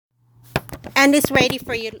And it's ready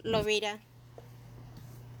for you, Loretta.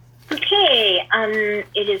 Okay,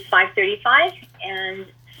 it is 5:35 and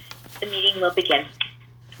the meeting will begin.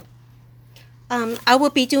 I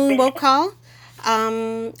will be doing roll call.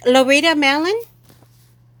 Loretta Marilyn,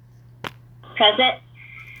 Present.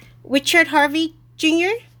 Richard Harvey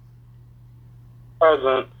Jr.,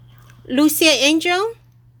 Present. Lucia Angel,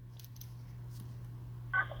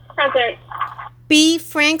 Present. B.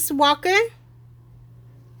 Franks Walker,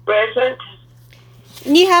 Present.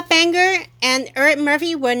 Neha Banger, and Eric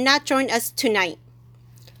Murphy will not join us tonight.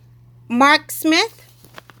 Mark Smith,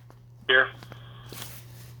 Here.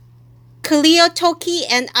 Khalil Toki,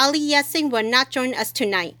 and Ali Yassin will not join us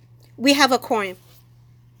tonight. We have a quorum.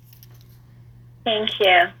 Thank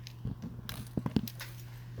you.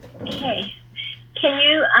 Okay. Can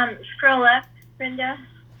you scroll up, Brenda?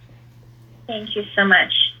 Thank you so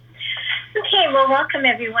much. Okay, well, welcome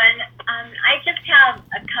everyone. I just have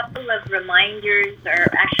a couple of reminders, or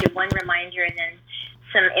actually one reminder and then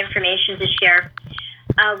some information to share.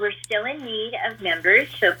 We're still in need of members,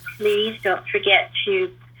 so please don't forget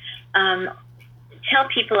to tell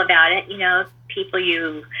people about it. You know, people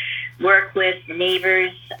you work with,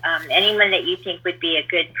 neighbors, anyone that you think would be a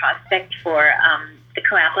good prospect for the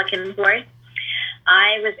co-applicant board.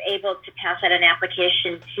 I was able to pass out an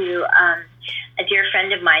application to a dear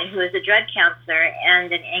friend of mine who is a drug counselor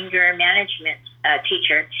and an anger management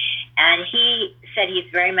teacher, and he said he's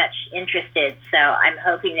very much interested, so I'm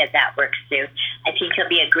hoping that that works too. I think he'll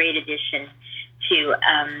be a great addition to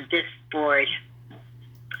this board.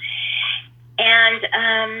 And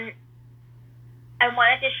I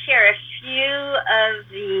wanted to share a few of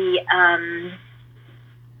the,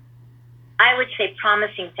 I would say,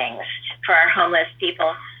 promising things for our homeless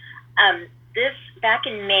people. This, back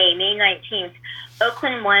in May 19th,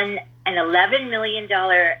 Oakland won an $11 million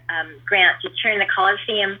grant to turn the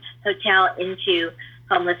Coliseum Hotel into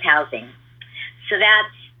homeless housing. So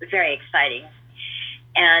that's very exciting.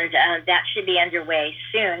 And that should be underway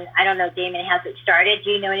soon. I don't know, Damon, has it started?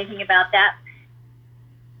 Do you know anything about that?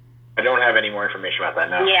 I don't have any more information about that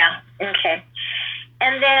now. Yeah, okay.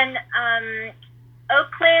 And then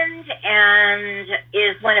Oakland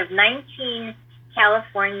is one of 19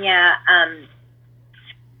 California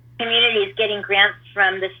communities getting grants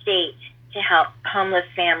from the state to help homeless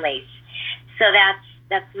families. So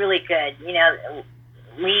that's really good. You know,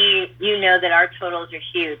 you know that our totals are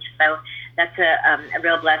huge, so that's a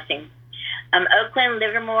real blessing. Oakland,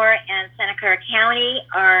 Livermore, and Santa Clara County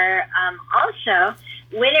are also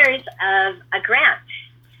winners of a grant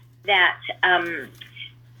that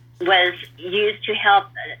was used to help.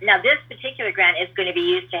 Now, this particular grant is going to be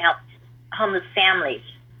used to help homeless families.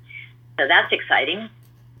 So that's exciting.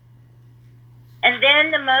 And then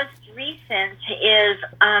the most recent is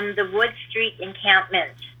the Wood Street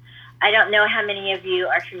encampment. I don't know how many of you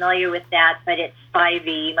are familiar with that, but it's by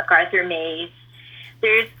the MacArthur Maze.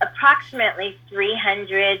 There's approximately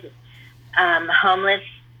 300 homeless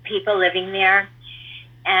people living there.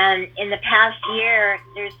 And in the past year,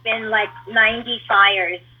 there's been like 90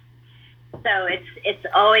 fires. So it's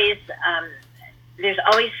always, there's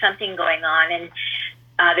always something going on. And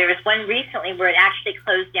there was one recently where it actually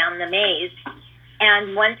closed down the maze,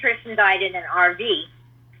 and one person died in an RV.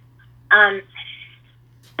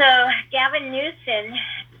 So Gavin Newsom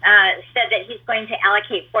said that he's going to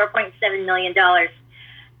allocate $4.7 million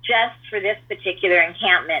just for this particular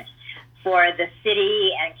encampment for the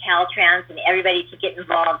city and Caltrans and everybody to get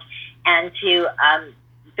involved and to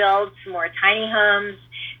build some more tiny homes,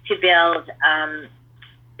 to build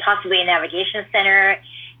possibly a navigation center,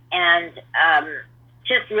 and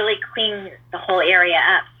just really clean the whole area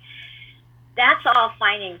up. That's all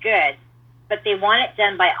fine and good, but they want it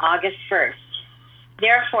done by August 1st.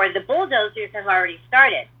 Therefore, the bulldozers have already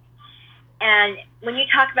started. And when you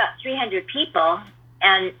talk about 300 people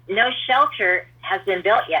and no shelter has been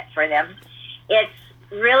built yet for them, it's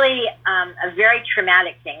really a very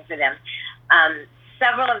traumatic thing for them.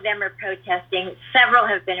 Several of them are protesting. Several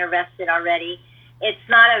have been arrested already. It's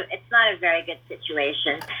not a very good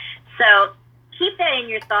situation. So keep that in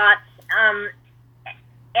your thoughts.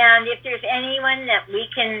 And if there's anyone that we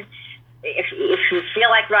can, if you feel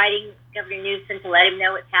like writing Governor Newsom to let him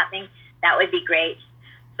know what's happening, that would be great.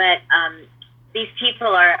 But these people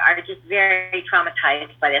are just very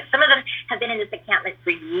traumatized by this. Some of them have been in this encampment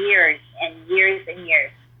for years and years and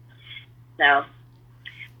years. So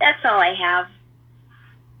that's all I have.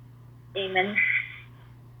 Damon,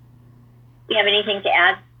 do you have anything to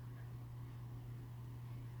add?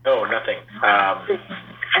 No, nothing.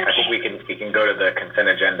 I think we can go to the consent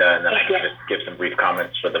agenda, and then I can just give some brief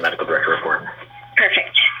comments for the medical director report.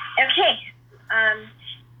 Perfect. Okay.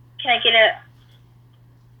 Can I get a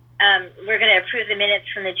we're going to approve the minutes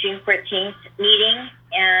from the June 14th meeting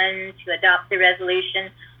and to adopt the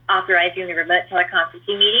resolution authorizing the remote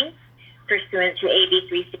teleconferencing meeting pursuant to AB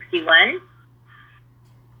 361.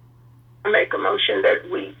 I make a motion that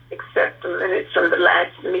we accept the minutes from the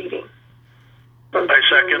last meeting. I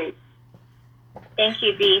second. Thank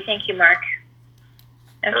you, B. Thank you, Mark.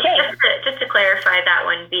 Okay. Just to clarify that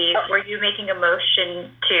one, B, were you making a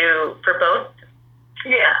motion for both?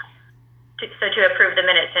 Yeah. So to approve the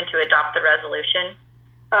minutes and to adopt the resolution?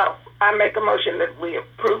 I make a motion that we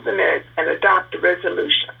approve the minutes and adopt the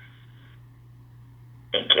resolution.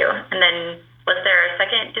 Thank you. And then was there a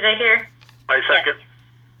second, did I hear? I second.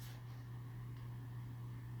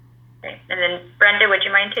 Yes. And then Brenda, would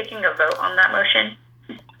you mind taking a vote on that motion?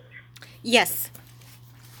 Yes.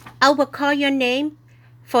 I will call your name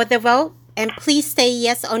for the vote, and please say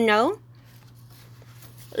yes or no.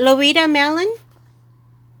 Loretta Mellon,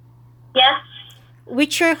 Yes.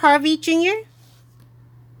 Richard Harvey Jr.,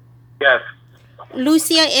 Yes.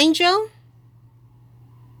 Lucia Angel,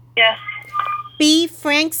 Yes. B.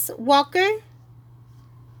 Franks Walker,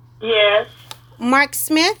 Yes. Mark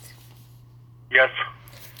Smith. Yes.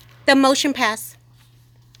 The motion passed.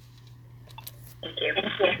 Thank you.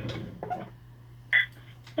 Thank you.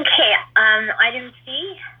 Okay, item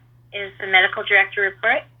C is the medical director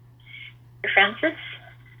report. Mr. Francis?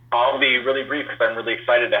 I'll be really brief because I'm really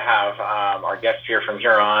excited to have our guest here from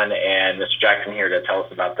Huron and Mr. Jackson here to tell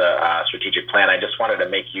us about the strategic plan. I just wanted to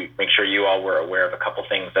make sure you all were aware of a couple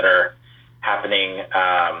things that are happening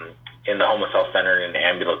in the homeless health center and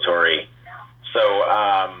ambulatory. So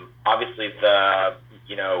obviously the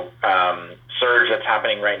surge that's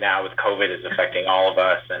happening right now with COVID is affecting all of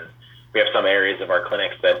us, and we have some areas of our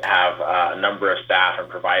clinics that have a number of staff and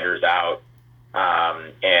providers out.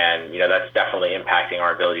 And that's definitely impacting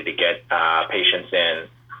our ability to get patients in.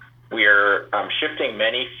 We're shifting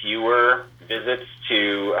many fewer visits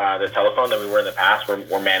to the telephone than we were in the past.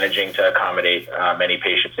 We're managing to accommodate many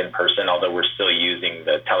patients in person, although we're still using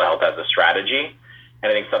the telehealth as a strategy.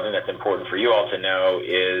 And I think something that's important for you all to know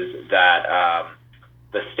is that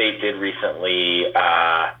the state did recently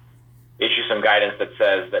issue some guidance that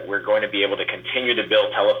says that we're going to be able to continue to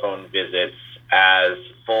bill telephone visits as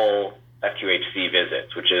full FQHC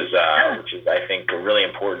visits, which is I think really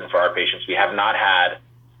important for our patients. We have not had,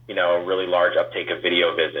 a really large uptake of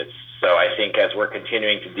video visits. So I think as we're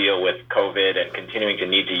continuing to deal with COVID and continuing to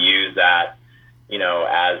need to use that,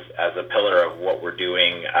 as a pillar of what we're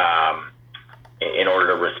doing in order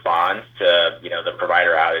to respond to, the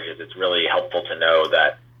provider outages, it's really helpful to know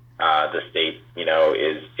that the state,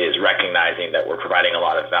 is recognizing that we're providing a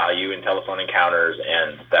lot of value in telephone encounters,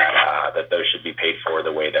 and that those should be paid for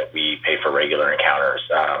the way that we pay for regular encounters,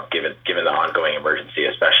 given the ongoing emergency,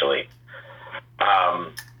 especially.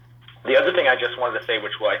 The other thing I just wanted to say,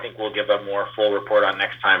 which I think we'll give a more full report on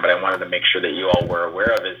next time, but I wanted to make sure that you all were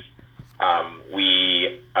aware of, is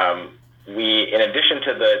we, in addition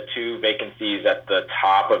to the 2 vacancies at the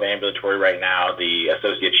top of ambulatory right now, the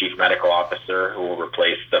Associate Chief Medical Officer, who will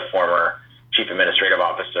replace the former Chief Administrative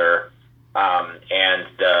Officer, and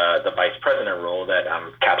the Vice President role that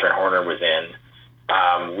Catherine Horner was in,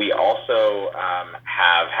 we also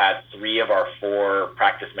have had 3 of our 4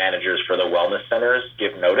 practice managers for the wellness centers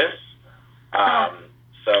give notice.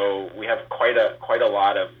 So we have quite a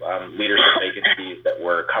lot of leadership vacancies that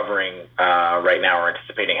we're covering right now, or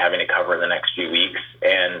anticipating having to cover in the next few weeks.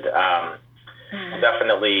 And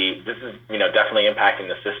definitely, this is definitely impacting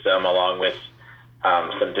the system, along with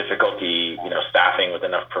some difficulty staffing with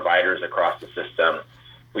enough providers across the system.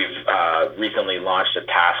 We've recently launched a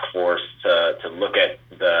task force to look at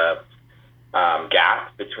the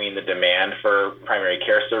gap between the demand for primary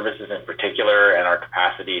care services in particular and our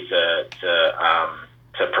capacity to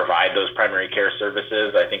provide those primary care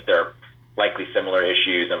services. I think there are likely similar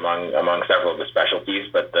issues among several of the specialties,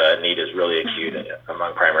 but the need is really acute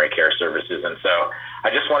among primary care services. And so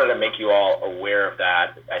I just wanted to make you all aware of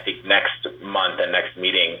that. I think next month and next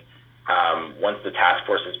meeting, once the task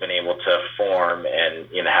force has been able to form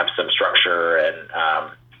and have some structure and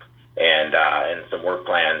some work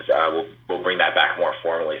plans, we'll bring that back more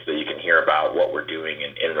formally so that you can hear about what we're doing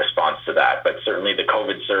in response to that. But certainly the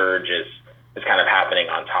COVID surge is kind of happening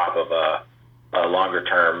on top of a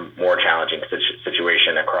longer-term, more challenging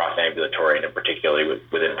situation across ambulatory, and in particularly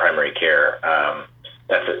within primary care,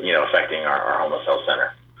 that's affecting our homeless health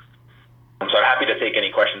center. So I'm happy to take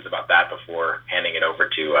any questions about that before handing it over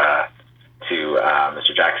to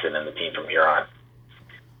Mr. Jackson and the team from here on.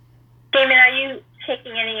 Damon, are you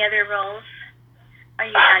taking any other roles? Are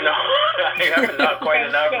you No, I have not quite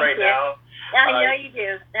enough right now. I know you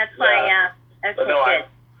do. That's why. Okay, but no, good.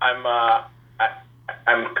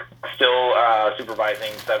 I'm still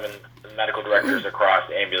supervising 7 medical directors across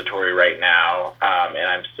ambulatory right now, and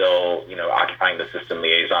I'm still, occupying the system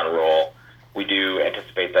liaison role. We do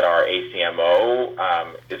anticipate that our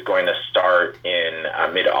ACMO is going to start in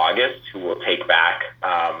mid-August, who will take back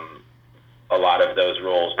a lot of those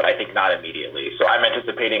roles, but I think not immediately. So I'm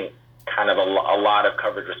anticipating kind of a lot of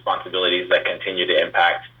coverage responsibilities that continue to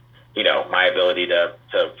impact, my ability to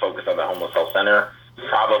focus on the Homeless Health Center,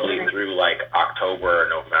 probably through like October or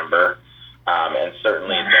November. And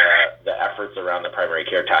certainly the efforts around the primary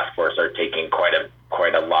care task force are taking quite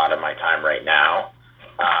a lot of my time right now.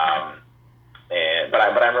 But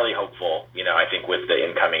I'm really hopeful, I think with the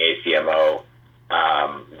incoming ACMO,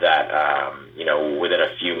 that, within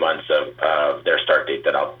a few months of their start date,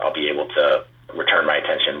 that I'll be able to return my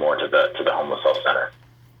attention more to the Homeless Health Center.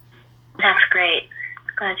 That's great.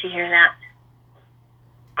 Glad to hear that.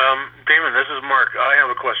 Damon, this is Mark. I have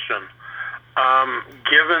a question.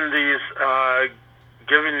 Given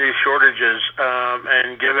these shortages,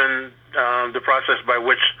 and given the process by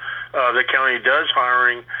which the county does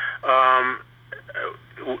hiring,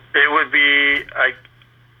 it would be, I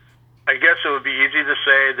guess it would be easy to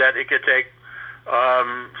say that it could take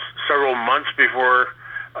several months before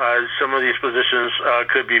some of these positions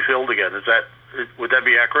could be filled again. Would that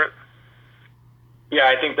be accurate? Yeah,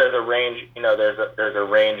 I think there's a range. There's a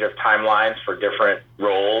range of timelines for different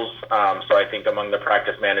roles. So I think among the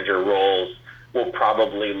practice manager roles, we'll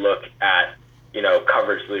probably look at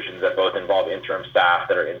coverage solutions that both involve interim staff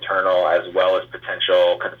that are internal, as well as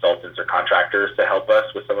potential consultants or contractors to help us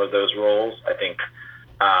with some of those roles. I think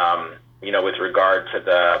with regard to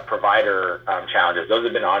the provider challenges, those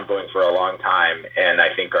have been ongoing for a long time, and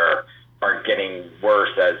I think are getting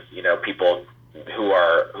worse as people who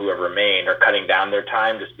have remained are cutting down their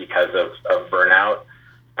time just because of burnout.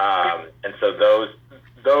 And so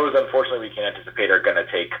those unfortunately we can anticipate are going to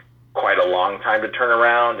take quite a long time to turn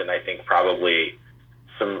around, and I think probably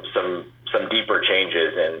some deeper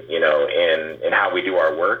changes in how we do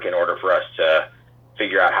our work in order for us to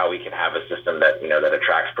figure out how we can have a system that that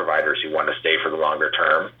attracts providers who want to stay for the longer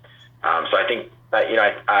term. So I think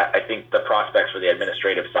I think the prospects for the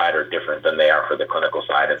administrative side are different than they are for the clinical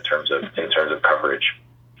side in terms of coverage.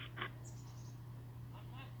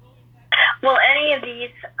 Will any of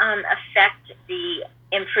these affect the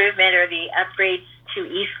improvement or the upgrades to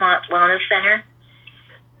Eastmont Wellness Center?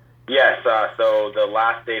 Yes. So the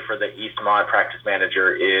last day for the Eastmont practice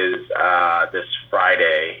manager is this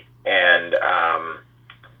Friday, and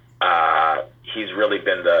he's really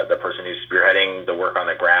been the person who's spearheading the work on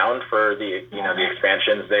the ground for the the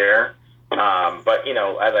expansions there. But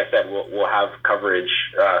as I said, we'll have coverage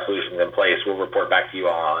solutions in place. We'll report back to you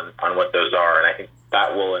all on what those are, and I think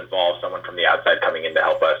that will involve someone from the outside coming in to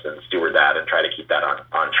help us and steward that and try to keep that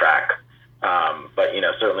on track. But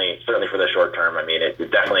certainly for the short term, I mean, it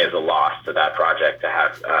definitely is a loss to that project to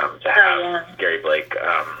have Gary Blake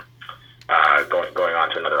going on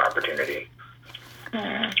to another opportunity.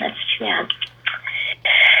 That's yeah.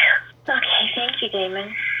 Okay, thank you,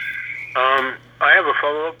 Damon. I have a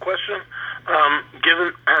follow-up question.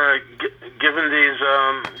 Given these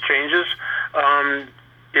changes,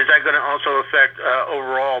 is that going to also affect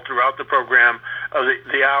overall throughout the program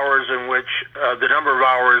the hours in which the number of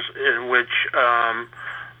hours in which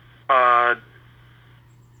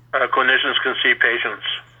clinicians can see patients?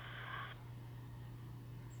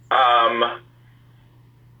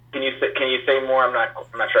 Can you say more? I'm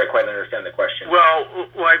not sure I quite understand the question. Well,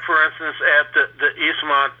 like for instance, at the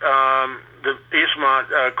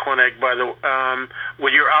Eastmont clinic,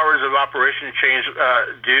 would your hours of operation change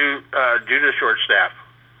due to short staff?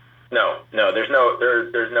 No. There's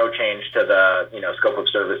no change to the scope of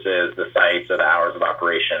services, the sites, or the hours of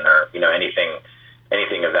operation, or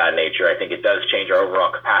anything of that nature. I think it does change our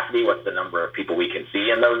overall capacity. What's the number of people we can see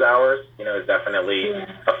in those hours? Is definitely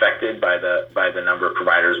affected by the number of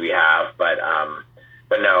providers we have. But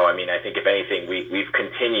no, I mean, I think if anything, we've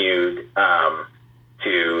continued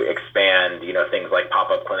to expand. Things like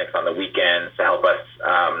pop-up clinics on the weekends to help us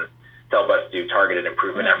do targeted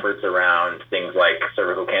improvement efforts around things like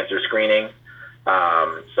cervical cancer screening.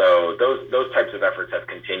 So those types of efforts have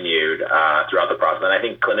continued throughout the process, and I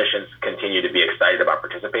think clinicians continue to be excited about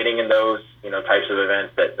participating in those types of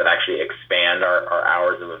events that actually expand our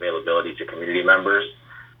hours of availability to community members.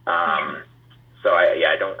 So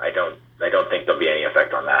I don't think there'll be any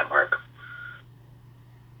effect on that, Mark.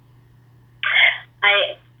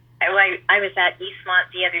 I was at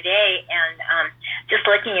Eastmont the other day and just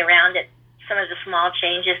looking around at some of the small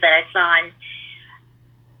changes that I saw, and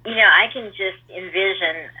I can just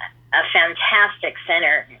envision a fantastic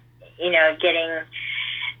center, getting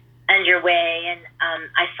underway, and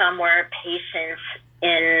I saw more patients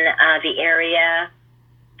in the area,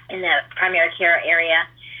 in the primary care area,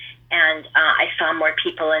 and I saw more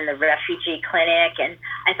people in the refugee clinic, and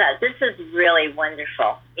I thought, this is really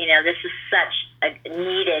wonderful. This is such a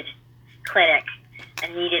needed clinic, a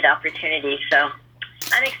needed opportunity, so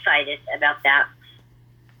I'm excited about that.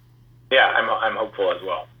 Yeah, I'm hopeful as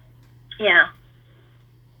well. Yeah.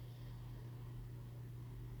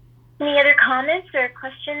 Any other comments or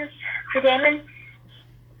questions for Damon?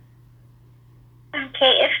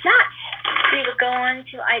 Okay, if not, we will go on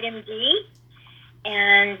to item D.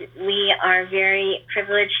 And we are very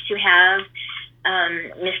privileged to have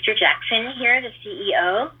Mr. Jackson here, the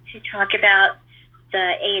CEO, to talk about the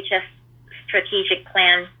AHS strategic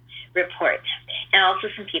plan report, and also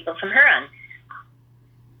some people from Huron.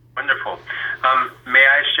 Wonderful. May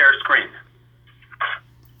I share screen?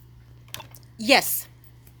 Yes.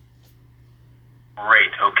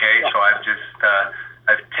 Great. Okay. Yeah. So I've just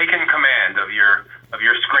I've taken command of your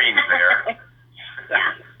screens there.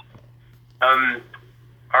 Yeah.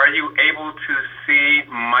 Are you able to see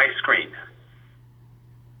my screen?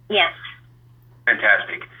 Yes.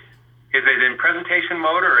 Fantastic. Is it in presentation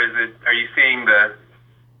mode, or are you seeing the?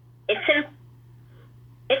 It's in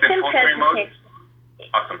full screen mode? presentation.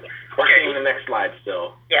 Awesome. We're Okay. seeing the next slide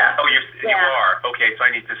still. Yeah. Oh, you Yeah. are. Okay, so I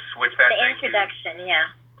need to switch that. The Thank you. introduction, yeah.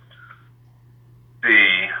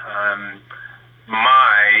 See,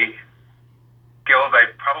 my skills, I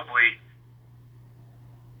probably.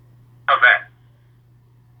 How's that?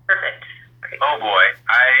 Perfect. Great. Oh boy,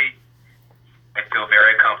 I feel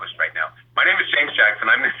very accomplished right now. My name is James Jackson.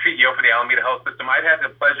 I'm the CEO for the Alameda Health System. I've had the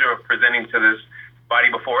pleasure of presenting to this body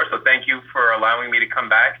before, so thank you for allowing me to come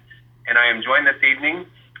back. And I am joined this evening,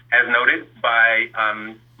 as noted, by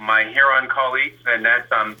my Huron colleagues, and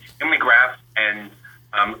that's Emily Graff and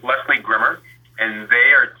Leslie Grimmer. And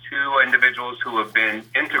they are two individuals who have been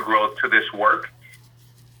integral to this work.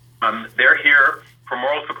 They're here for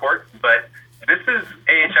moral support, but this is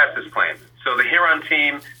AHS's plan. So the Huron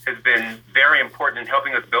team has been very important in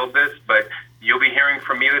helping us build this, but you'll be hearing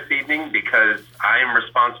from me this evening because I am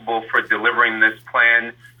responsible for delivering this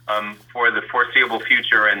plan for the foreseeable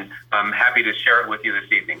future, and I'm happy to share it with you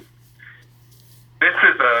this evening. This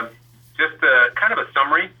is just a kind of a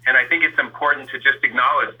summary, and I think it's important to just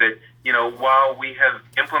acknowledge that, while we have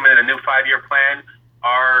implemented a new 5-year plan,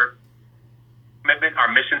 our commitment,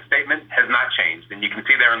 our mission statement has not changed. And you can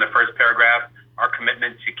see there in the first paragraph, our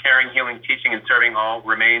commitment to caring, healing, teaching, and serving all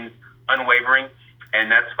remains unwavering.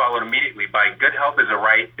 And that's followed immediately by good health is a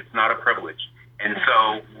right, it's not a privilege. And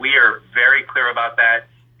so we are very clear about that,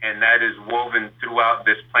 and that is woven throughout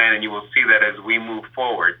this plan, and you will see that as we move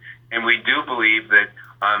forward. And we do believe that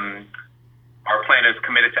our plan is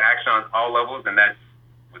committed to action on all levels, and that's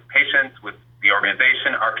with patients, with the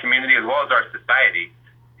organization, our community, as well as our society.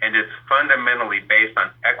 And it's fundamentally based on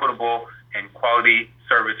equitable and quality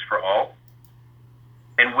service for all.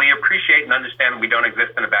 And we appreciate and understand we don't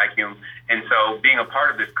exist in a vacuum. And so being a part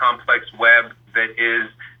of this complex web that is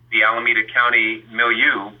the Alameda County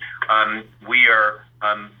milieu, we are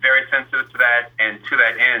very sensitive to that. And to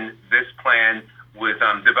that end, this plan was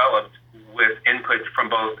developed with input from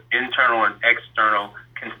both internal and external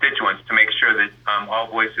constituents to make sure that all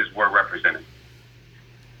voices were represented.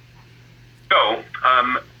 So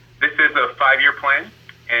this is a 5-year plan,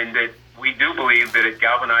 and that we do believe that it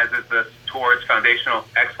galvanizes us towards foundational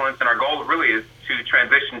excellence. And our goal really is to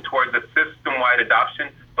transition towards a system-wide adoption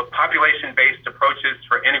of population-based approaches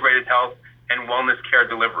for integrated health and wellness care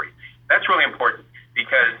delivery. That's really important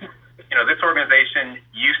because, this organization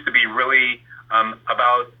used to be really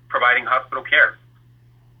about providing hospital care,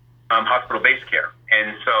 hospital-based care.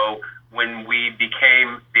 And so when we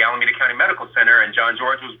became the Alameda County Medical Center and John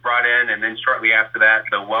George was brought in, and then shortly after that,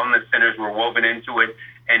 the wellness centers were woven into it,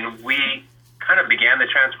 and we kind of began the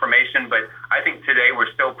transformation. But I think today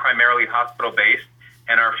we're still primarily hospital-based,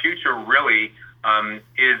 and our future really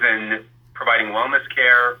is in providing wellness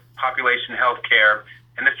care, population health care,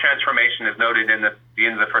 and this transformation is noted in the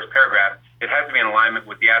end of the first paragraph. It has to be in alignment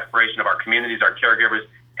with the aspiration of our communities, our caregivers,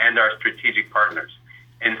 and our strategic partners.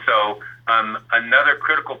 And so another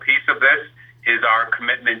critical piece of this is our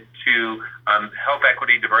commitment to health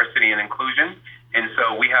equity, diversity, and inclusion. And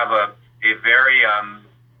so we have a very,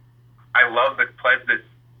 I love the pledge that's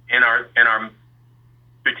in our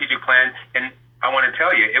strategic plan. And I want to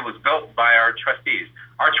tell you, it was built by our trustees.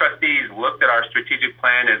 Our trustees looked at our strategic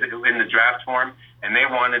plan as in the draft form, and they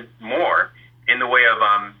wanted more in the way of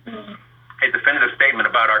a definitive statement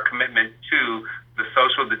about our commitment to the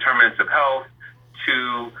social determinants of health,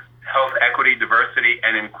 to health equity, diversity,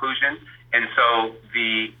 and inclusion. And so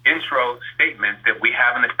the intro statement that we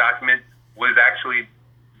have in this document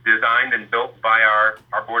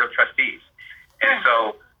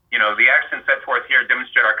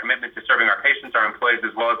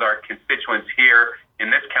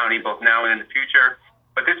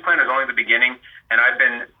only the beginning, and I've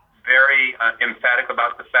been very emphatic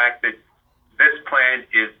about the fact that this plan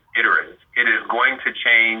is iterative. It is going to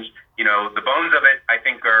change. You know, the bones of it, I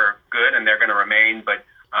think, are good, and they're going to remain. But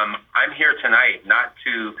I'm here tonight not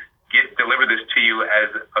to deliver this to you as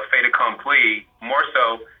a fait accompli, more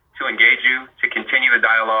so to engage you, to continue the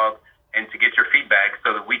dialogue, and to get your feedback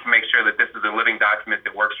so that we can make sure that this is a living document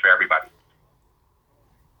that works for everybody.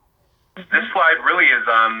 This slide really is,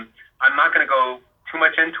 I'm not going to go too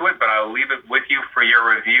much into it, but I'll leave it with you for your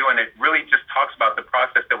review. And it really just talks about the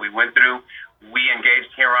process that we went through. We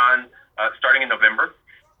engaged Huron starting in November,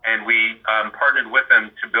 and we partnered with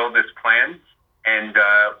them to build this plan. And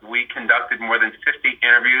we conducted more than 50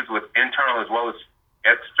 interviews with internal as well as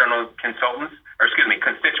external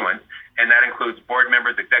constituents. And that includes board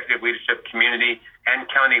members, executive leadership, community, and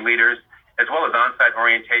county leaders, as well as on-site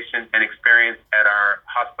orientation and experience at our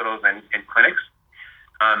hospitals and clinics.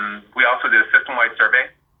 We also did a system-wide survey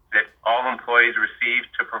that all employees received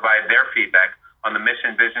to provide their feedback on the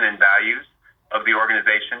mission, vision, and values of the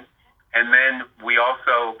organization. And then we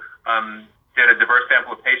also did a diverse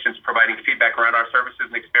sample of patients providing feedback around our services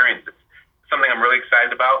and experiences. Something I'm really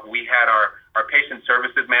excited about, we had our patient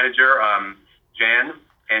services manager, Jan,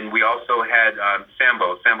 and we also had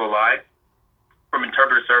Sambo Lai from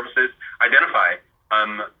Interpreter Services identify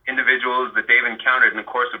individuals that they've encountered in the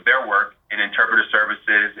course of their work in interpreter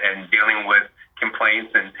services and dealing with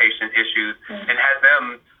complaints and patient issues, and had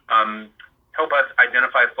them help us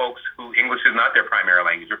identify folks who English is not their primary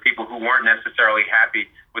language, or people who weren't necessarily happy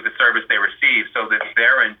with the service they received, so that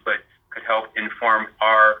their input could help inform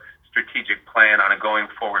our strategic plan on a going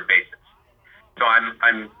forward basis. So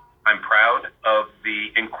I'm proud of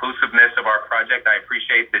the inclusiveness of our project. I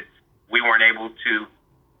appreciate that we weren't able to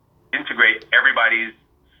integrate everybody's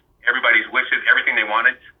wishes, everything they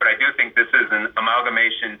wanted, but I do think this is an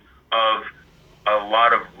amalgamation of a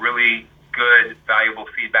lot of really good, valuable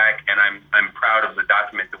feedback, and I'm proud of the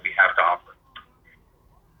document that we have to offer.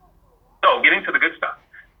 So, getting to the good stuff.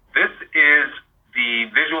 This is the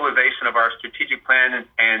visualization of our strategic plan,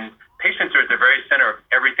 and patients are at the very center of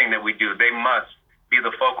everything that we do. They must be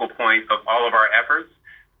the focal point of all of our efforts.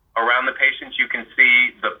 Around the patients, you can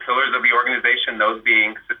see the pillars of the organization, those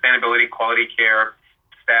being sustainability, quality care,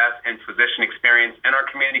 staff and physician experience, and our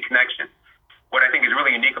community connection. What I think is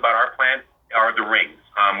really unique about our plan are the rings.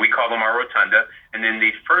 We call them our rotunda. And in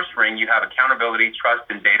the first ring, you have accountability, trust,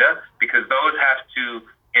 and data, because those have to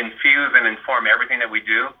infuse and inform everything that we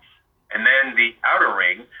do. And then the outer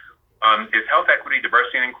ring is health equity,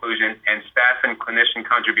 diversity and inclusion, and staff and clinician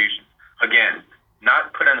contributions. Again,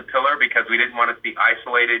 not put in a pillar because we didn't want it to be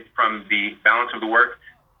isolated from the balance of the work.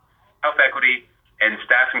 Health equity and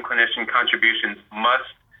staff and clinician contributions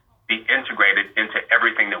must be integrated into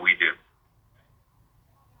everything that we do.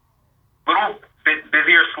 Little bit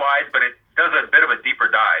busier slide, but it does a bit of a deeper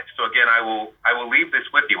dive. So again, I will leave this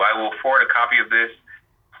with you. I will forward a copy of this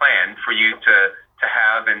plan for you to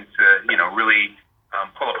have and to really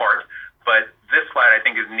pull apart. But this slide I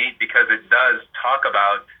think is neat because it does talk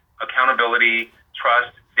about accountability,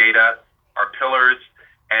 trust, data, our pillars,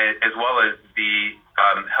 and as well as the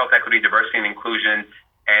health equity, diversity, and inclusion,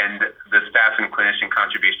 and the staff and clinician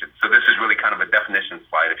contributions. So this is really kind of a definition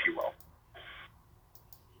slide, if you will.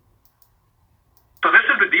 So this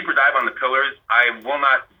is the deeper dive on the pillars. I will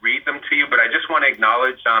not read them to you, but I just want to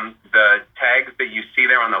acknowledge the tags that you see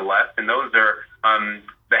there on the left, and those are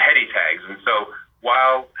the heady tags. And so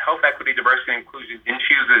while health equity, diversity, and inclusion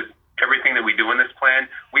infuses everything that we do in this plan,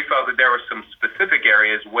 we felt that there were some specific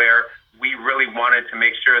areas where we really wanted to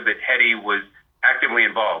make sure that HEDI was actively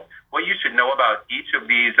involved. What you should know about each of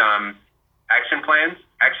these action plans,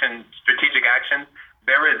 strategic actions,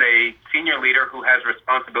 there is a senior leader who has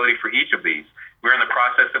responsibility for each of these. We're in the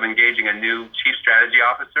process of engaging a new chief strategy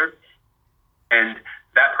officer, and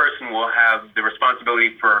that person will have the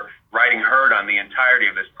responsibility for riding herd on the entirety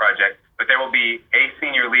of this project, but there will be a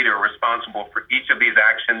senior leader responsible for each of these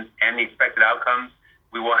actions and the expected outcomes.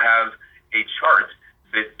 We will have a chart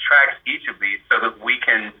that tracks each of these so that we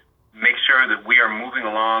can make sure that we are moving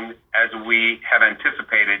along as we have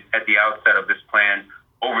anticipated at the outset of this plan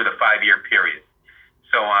over the 5-year period.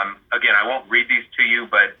 So again, I won't read these to you,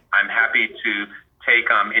 but I'm happy to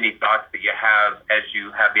take any thoughts that you have as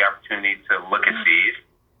you have the opportunity to look at these.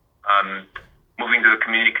 Moving to the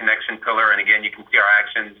community connection pillar, and again, you can see our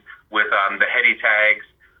actions with the HEDI tags.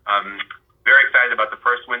 Very excited about the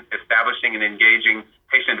first one, establishing and engaging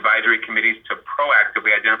patient advisory committees to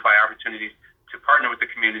proactively identify opportunities to partner with the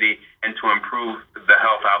community and to improve the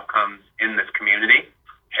health outcomes in this community.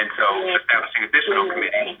 And so establishing additional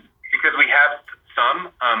committees, because we have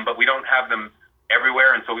some, but we don't have them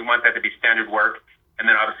everywhere, and so we want that to be standard work. and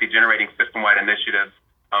then obviously generating system-wide initiatives,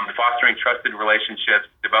 fostering trusted relationships,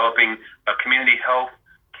 developing a community health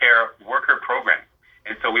care worker program.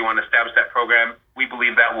 And so we want to establish that program. We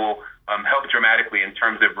believe that will help dramatically in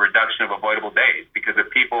terms of reduction of avoidable days, because if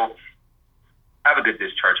people have a good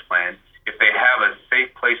discharge plan, if they have a safe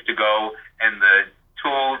place to go and the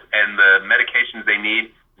tools and the medications they need,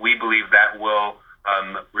 we believe that will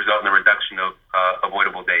result in a reduction of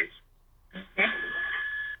avoidable days.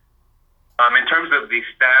 In terms of the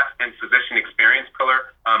staff and physician experience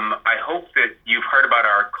pillar, I hope that you've heard about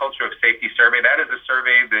our culture of safety survey. That is a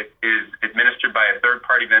survey that is administered by a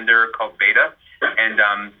third-party vendor called Beta.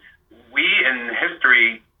 And we, in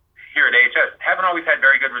history here at AHS, haven't always had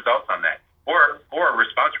very good results on that, or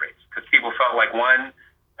response rates, because people felt like, one,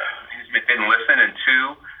 management didn't listen, and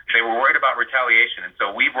two, they were worried about retaliation. And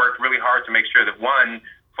so we've worked really hard to make sure that, one,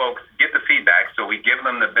 folks get the feedback, so we give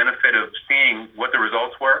them the benefit of seeing what the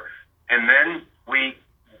results were, and then we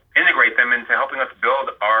integrate them into helping us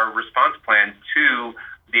build our response plan to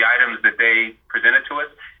the items that they presented to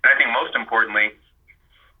us. And I think most importantly,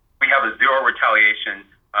 we have a zero retaliation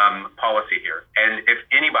policy here. And if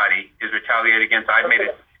anybody is retaliated against, I've made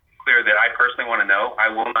it clear that I personally want to know.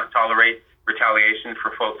 I will not tolerate retaliation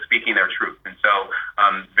for folks speaking their truth. And so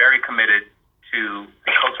I'm very committed to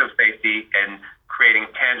the culture of safety and creating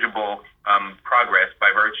tangible progress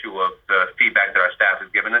by virtue of the feedback that our staff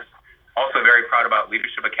has given us. Also very proud about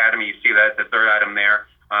Leadership Academy. You see that, the third item there,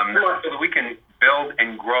 so that we can build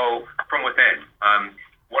and grow from within.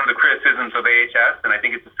 One of the criticisms of AHS, and I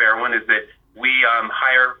think it's a fair one, is that we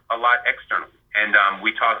hire a lot externally. And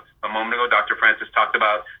we talked a moment ago, Dr. Francis talked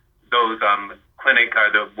about those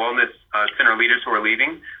the wellness center leaders who are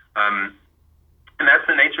leaving. And that's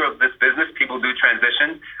the nature of this business. People do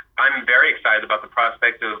transition. I'm very excited about the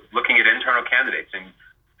prospect of looking at internal candidates, and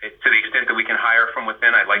to the extent that we can hire from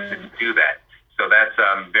within, I'd like to do that. So that's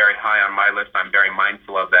very high on my list. I'm very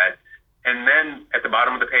mindful of that. And then at the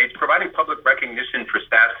bottom of the page, providing public recognition for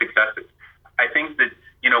staff successes. I think that,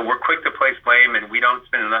 we're quick to place blame, and we don't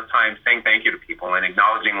spend enough time saying thank you to people and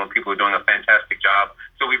acknowledging when people are doing a fantastic job.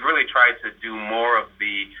 So we've really tried to do more of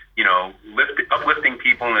the, uplifting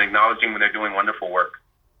people and acknowledging when they're doing wonderful work.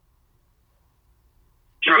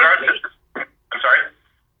 In regards to, I'm sorry?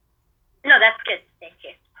 No, that's good. Thank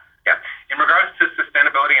you. Yeah. In regards to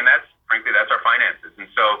sustainability, and that's our finances. And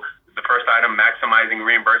so the first item, maximizing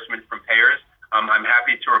reimbursement from payers. I'm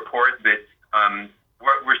happy to report that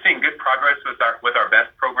we're seeing good progress with our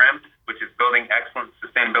BEST program, which is building excellence,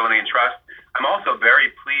 sustainability, and trust. I'm also very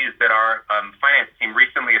pleased that our finance team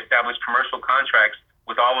recently established commercial contracts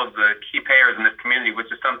with all of the key payers in this community,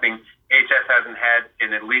 which is something AHS hasn't had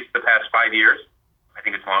in at least the past 5 years. I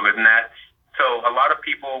think it's longer than that. So a lot of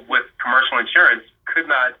people with commercial insurance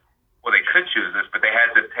they could choose this, but they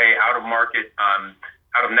had to pay out-of-market,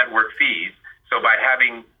 out-of-network fees. So by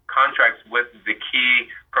having contracts with the key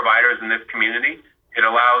providers in this community, it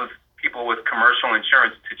allows people with commercial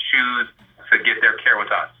insurance to choose to get their care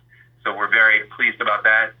with us. So we're very pleased about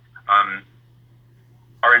that.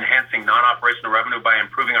 Are enhancing non-operational revenue by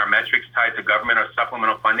improving our metrics tied to government or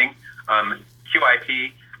supplemental funding.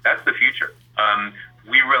 QIP, that's the future.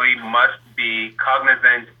 We really must be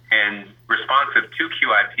cognizant and responsive to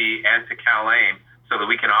QIP and to CalAIM so that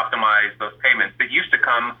we can optimize those payments that used to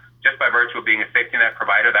come just by virtue of being a safety net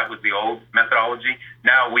provider. That was the old methodology.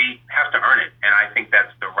 Now we have to earn it, and I think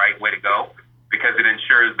that's the right way to go because it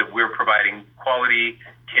ensures that we're providing quality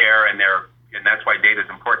care, and that's why data is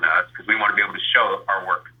important to us because we want to be able to show our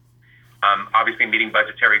work. Obviously, meeting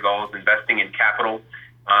budgetary goals, investing in capital,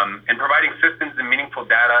 and providing systems and meaningful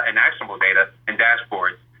data and actionable data and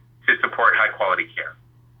dashboards to support high-quality care.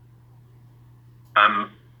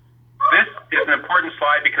 This is an important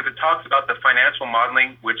slide because it talks about the financial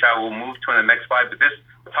modeling, which I will move to in the next slide, but this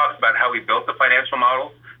talks about how we built the financial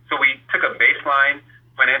models. So we took a baseline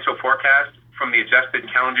financial forecast from the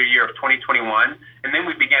adjusted calendar year of 2021, and then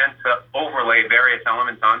we began to overlay various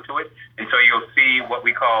elements onto it. And so you'll see what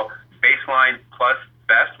we call baseline plus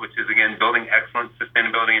BEST, which is, again, building excellence,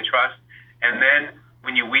 sustainability, and trust. And then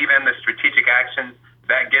when you weave in the strategic actions,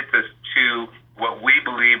 that gets us to what we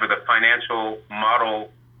believe are the financial model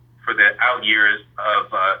for the out years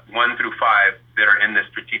of 1 through 5 that are in the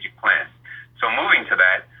strategic plan. So moving to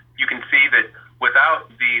that, you can see that without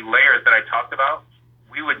the layers that I talked about,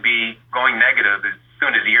 we would be going negative as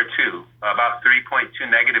soon as year 2, about 3.2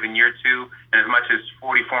 negative in year 2, and as much as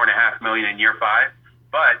 $44.5 million in year 5.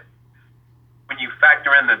 But when you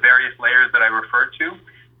factor in the various layers that I referred to,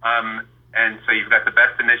 and so you've got the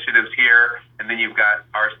BEST initiatives here, and then you've got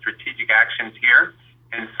our strategic actions here,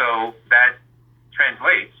 and so that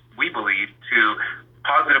translates, we believe, to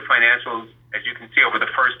positive financials As you can see, over the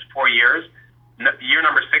first 4 years, year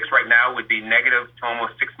number 6 right now would be negative to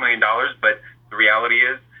almost $6 million, but the reality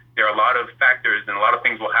is there are a lot of factors and a lot of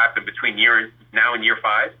things will happen between now and year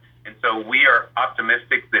 5. And so we are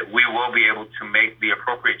optimistic that we will be able to make the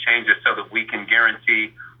appropriate changes so that we can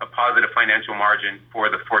guarantee a positive financial margin for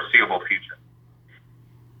the foreseeable future.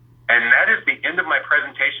 And that is the end of my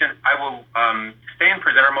presentation. I will stay in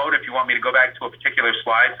presenter mode if you want me to go back to a particular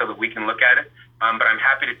slide so that we can look at it. But I'm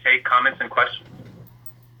happy to take comments and questions.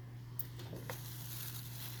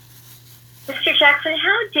 Mr. Jackson,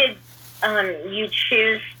 how did you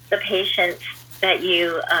choose the patients that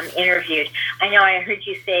you interviewed? I know I heard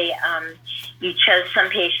you say you chose some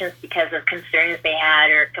patients because of concerns they had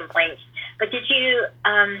or complaints, but did you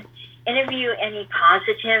interview any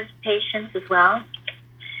positive patients as well?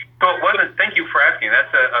 So it wasn't. Thank you for asking.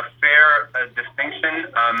 That's a fair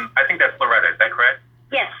distinction. I think that's Loretta. Is that correct?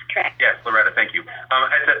 Yes, correct. Yes, Loretta. Thank you.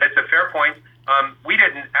 It's a fair point. We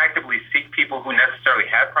didn't actively seek people who necessarily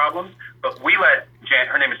had problems, but we let Jan.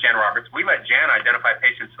 Her name is Jan Roberts. We let Jan identify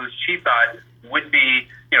patients who she thought would be,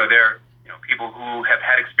 they're people who have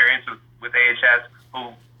had experience with AHS.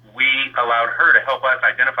 Who we allowed her to help us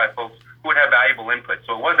identify folks who would have valuable input.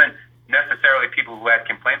 So it wasn't necessarily people who had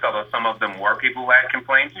complaints, although some of them were people who had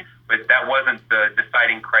complaints, but that wasn't the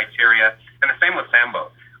deciding criteria. And the same with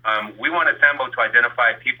Sambo. We wanted Sambo to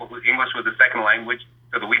identify people who English was a second language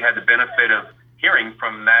so that we had the benefit of hearing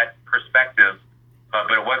from that perspective,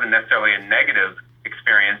 but it wasn't necessarily a negative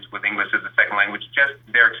experience with English as a second language, just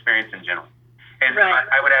their experience in general. And right.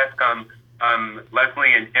 I would ask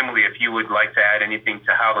Leslie and Emily if you would like to add anything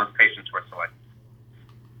to how those patients were selected.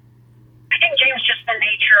 I think, James, just the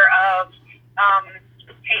nature of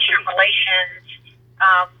patient relations.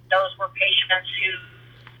 Those were patients who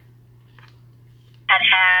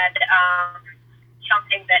had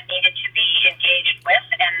something that needed to be engaged with,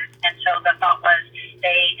 and so the thought was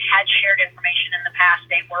they had shared information in the past.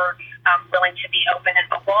 They were willing to be open and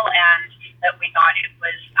vocal, and that we thought it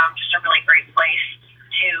was just a really great place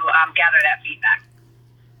to gather that feedback.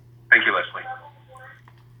 Thank you, Leslie.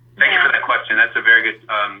 Thank you for that question. That's a very good,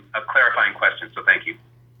 a clarifying question, so thank you.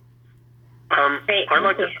 I'd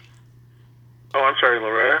like to... Oh, I'm sorry,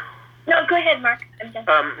 Loretta. No, go ahead, Mark. I'm done.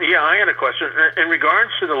 Yeah, I had a question. In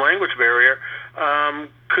regards to the language barrier,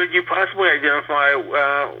 could you possibly identify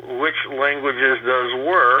which languages those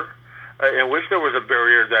were, in which there was a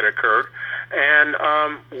barrier that occurred, and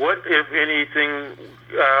what, if anything,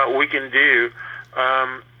 we can do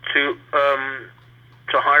to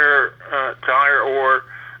hire or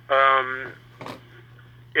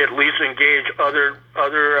at least engage other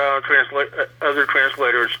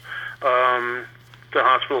translators the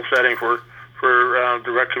hospital setting for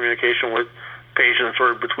direct communication with patients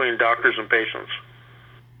or between doctors and patients.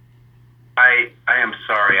 I am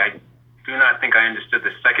sorry. I do not think I understood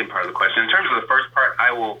the second part of the question. In terms of the first part,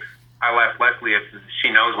 I'll ask Leslie if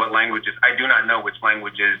she knows what languages. I do not know which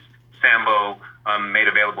languages Sambo made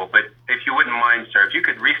available. But if you wouldn't mind, sir, if you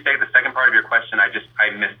could restate the second part of your question, I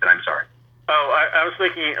missed it. I'm sorry. Oh, I was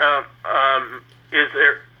thinking, is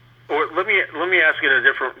there? Or let me ask it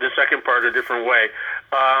the second part a different way.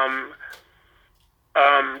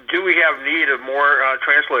 Do we have need of more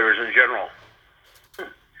translators in general?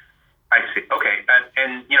 I see. Okay,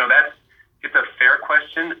 and it's a fair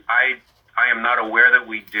question. I am not aware that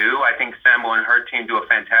we do. I think Sambo and her team do a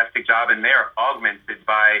fantastic job, and they are augmented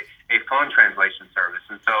by a phone translation service.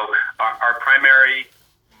 And so our primary,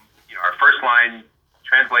 our first line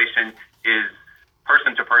translation is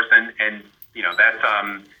person to person, and that's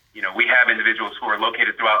we have individuals who are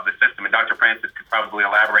located throughout the system, and Dr. Francis could probably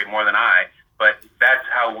elaborate more than I, but that's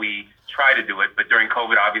how we try to do it. But during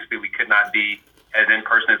COVID, obviously, we could not be as in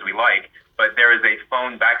person as we like, but there is a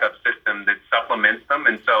phone backup system that supplements them,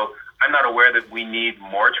 and so I'm not aware that we need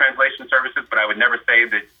more translation services, but I would never say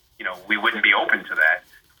that, we wouldn't be open to that.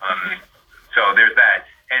 So there's that.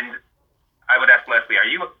 And I would ask Leslie,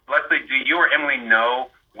 Leslie, do you or Emily know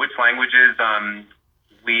which languages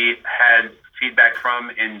we had feedback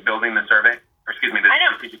from in building the survey, or excuse me, the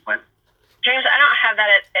strategic plan? James, I don't have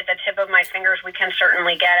that at the tip of my fingers. We can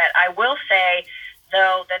certainly get it. I will say,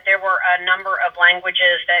 though, that there were a number of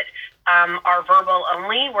languages that are verbal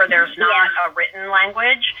only, where there's not a written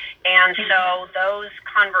language, and so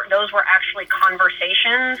those were actually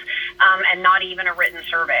conversations and not even a written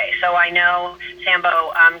survey. So I know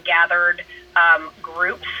Sambo gathered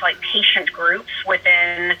groups, like patient groups,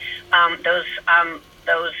 within those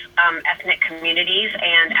ethnic communities,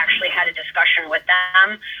 and actually had a discussion with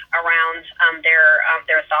them around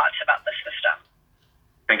their thoughts about the system.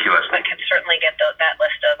 Thank you, Leslie. I can certainly get that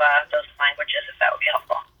list of those languages if that would be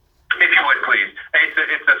helpful. If you would, please.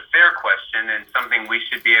 It's a fair question,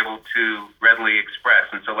 able to readily express.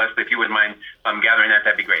 And so, Leslie, if you wouldn't mind gathering that,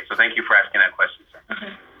 that'd be great. So thank you for asking that question, sir.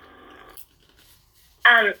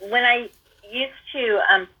 When I used to,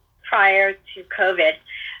 prior to COVID,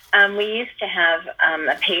 we used to have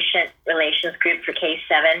a patient relations group for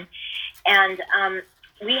K7, and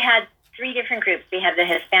we had 3 different groups. We had the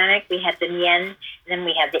Hispanic, we had the Mien, and then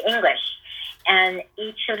we had the English. And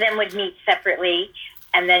each of them would meet separately,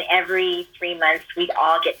 and then every 3 months we'd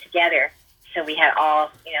all get together. So we had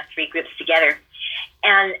all, 3 groups together.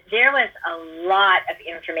 And there was a lot of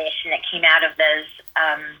information that came out of those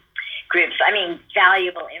groups. I mean,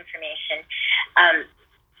 valuable information.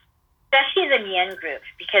 Especially the Mien group,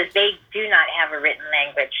 because they do not have a written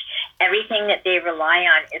language. Everything that they rely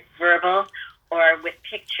on is verbal or with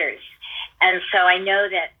pictures. And so I know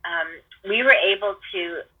that we were able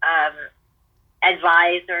to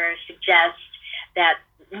advise or suggest that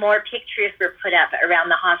more pictures were put up around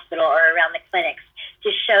the hospital or around the clinics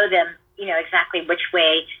to show them, exactly which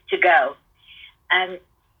way to go. I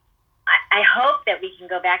hope that we can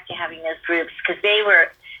go back to having those groups because they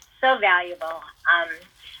were so valuable.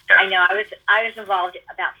 I know I was involved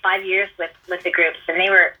about 5 years with the groups, and they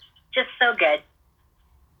were just so good.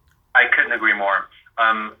 I couldn't agree more.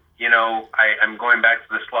 I'm going back to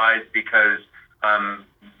the slides because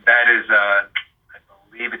that is, I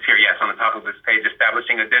believe it's here, yes, on the top of this page,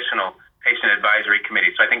 establishing additional patient advisory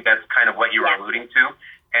committees. So I think that's kind of what you were alluding to.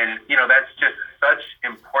 And, that's just such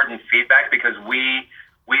important feedback because we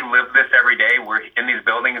live this every day. We're in these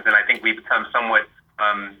buildings, and I think we become somewhat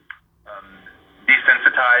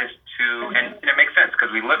desensitized to, and it makes sense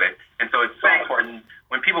because we live it. And so it's so important.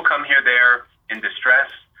 When people come here, they're in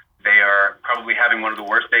distress. They are probably having one of the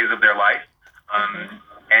worst days of their life.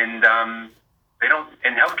 And they don't,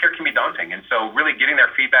 and healthcare can be daunting. And so really getting their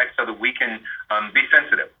feedback so that we can be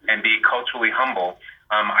sensitive and be culturally humble,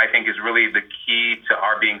 I think is really the key to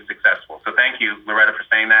our being successful. So thank you, Loretta, for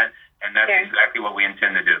saying that. And that's exactly what we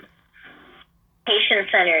intend to do.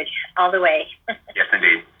 Patient-centered all the way. Yes,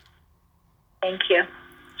 indeed. Thank you.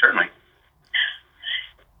 Certainly.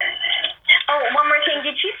 Oh, one more thing.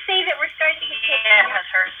 Did you say that we're starting to take... Yeah,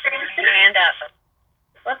 her hand up.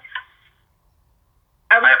 Whoops.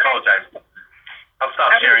 I apologize. I'll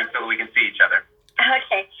stop sharing so that we can see each other.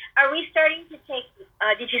 Okay. Are we starting to take,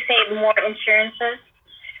 did you say more insurances?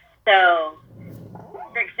 So,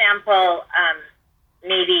 for example,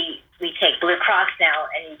 maybe we take Blue Cross now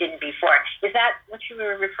and you didn't before. Is that what you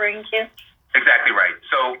were referring to? Exactly right.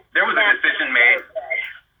 So there was a decision made.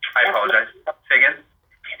 I apologize. Say again?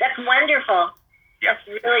 That's wonderful. Yeah. That's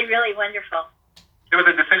really, really wonderful. There was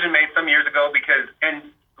a decision made some years ago because,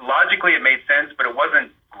 and logically it made sense, but it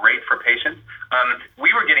wasn't great for patients.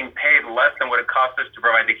 We were getting paid less than what it cost us to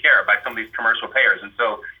provide the care by some of these commercial payers. And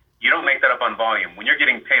so you don't make that up on volume. When you're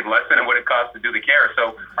getting paid less than what it costs to do the care.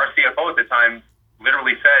 So our CFO at the time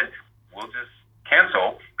literally said, we'll just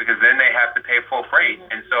cancel because then they have to pay full freight.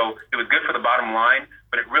 And so it was good for the bottom line,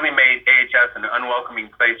 but it really made AHS an unwelcoming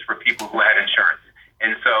place for people who had insurance.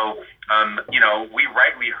 And so, we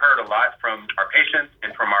rightly heard a lot from our patients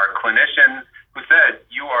and from our clinicians who said,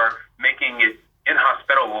 you are making it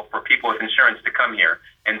inhospitable for people with insurance to come here.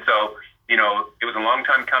 And so, it was a long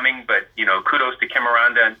time coming, but, kudos to Kim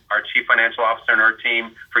Aranda, our chief financial officer, and her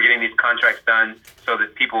team for getting these contracts done so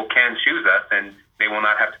that people can choose us and they will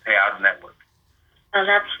not have to pay out of network. Oh,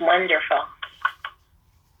 that's wonderful.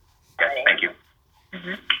 Yes, thank you.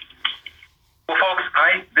 Mm-hmm. Well, folks,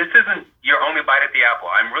 this isn't your only bite at the apple.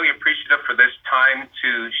 I'm really appreciative for this time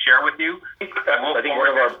to share with you. I think one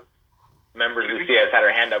of our members, Lucia, has had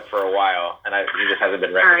her hand up for a while, and she just hasn't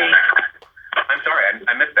been recognized. I'm sorry,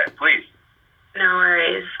 I missed that. Please. No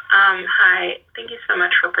worries. Hi, thank you so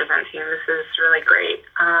much for presenting. This is really great.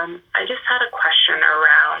 I just had a question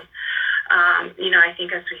around, I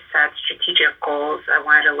think as we set strategic goals, I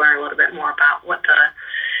wanted to learn a little bit more about what the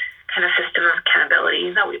kind of system of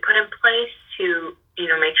accountability that we put in place to,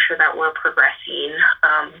 make sure that we're progressing,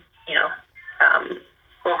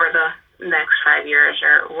 over the next 5 years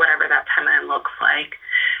or whatever that timeline looks like,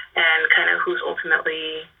 and kind of who's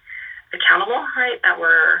ultimately accountable, right, that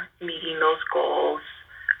we're meeting those goals.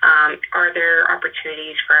 Are there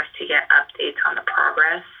opportunities for us to get updates on the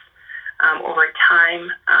progress over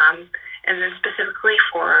time? And then specifically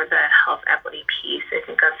for the health equity piece, I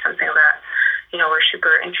think that's something that, we're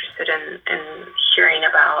super interested in hearing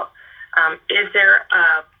about. Is there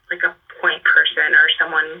a point person or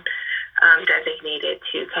someone designated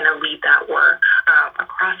to kind of lead that work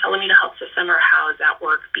across Alameda Health System, or how is that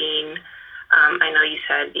work being? I know you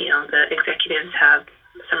said, the executives have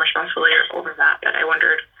some responsibility over that, but I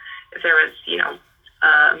wondered if there was,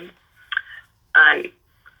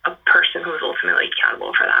 a person who's ultimately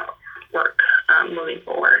accountable for that work moving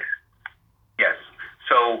forward. Yes.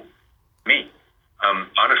 So, me.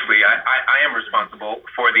 Honestly, I am responsible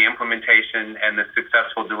for the implementation and the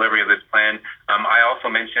successful delivery of this plan. I also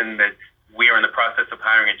mentioned that we are in the process of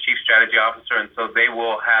hiring a chief strategy officer, and so they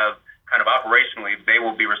will have kind of operationally, they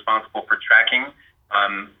will be responsible for tracking.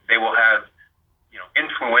 They will have,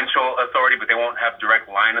 influential authority, but they won't have direct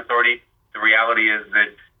line authority. The reality is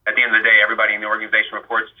that at the end of the day, everybody in the organization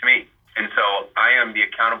reports to me. And so I am the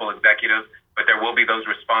accountable executive, but there will be those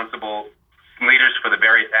responsible leaders for the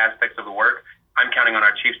various aspects of the work. I'm counting on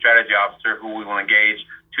our chief strategy officer who we will engage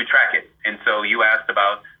to track it. And so you asked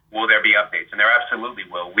about, will there be updates? And there absolutely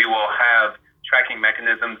will. We will have tracking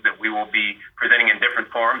mechanisms that we will be presenting in different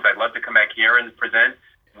forms. I'd love to come back here and present.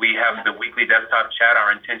 We have the weekly desktop chat.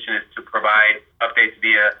 Our intention is to provide updates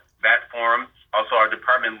via that forum. Also our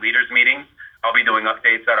department leaders meetings. I'll be doing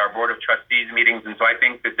updates at our board of trustees meetings. And so I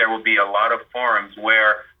think that there will be a lot of forums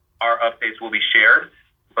where our updates will be shared.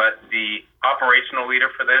 But the operational leader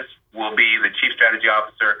for this will be the chief strategy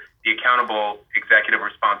officer. The accountable executive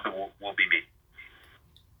responsible will be me.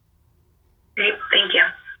 Great. Thank you.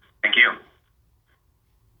 Thank you.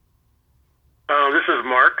 This is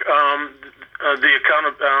Mark.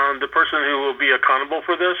 The person who will be accountable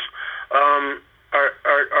for this,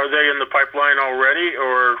 are they in the pipeline already,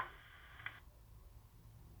 or?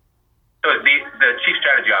 So the chief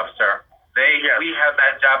strategy officer. We have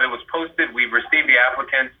that job. It was posted. We've received the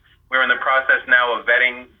applicants. We're in the process now of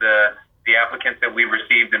vetting the applicants that we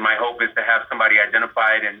received, and my hope is to have somebody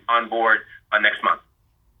identified and on board next month.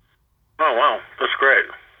 Oh wow, that's great.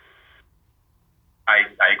 I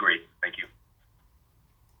agree. Thank you.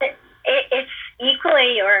 It's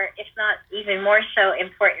equally, or if not even more so,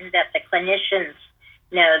 important that the clinicians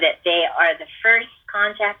know that they are the first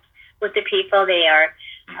contact with the people. They are,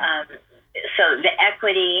 so the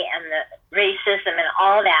equity and the racism and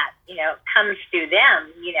all that, comes through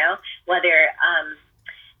them, whether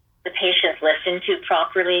the patient's listened to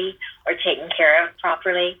properly or taken care of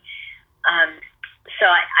properly. So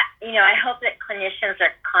I hope that clinicians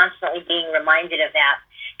are constantly being reminded of that,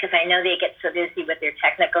 because I know they get so busy with their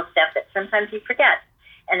technical stuff that sometimes you forget,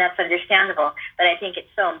 and that's understandable. But I think it's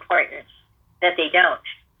so important that they don't.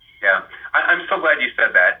 Yeah, I'm so glad you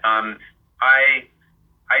said that.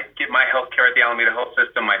 I get my health care at the Alameda Health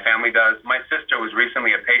System. My family does. My sister was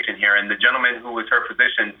recently a patient here, and the gentleman who was her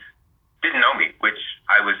physician didn't know me, which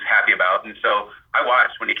I was happy about. And so I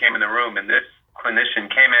watched when he came in the room, and this clinician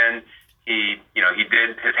came in. He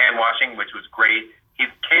did his hand washing, which was great. He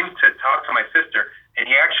came to talk to my sister, and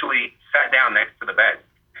he actually sat down next to the bed.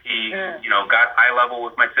 He, got eye level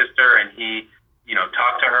with my sister, and he,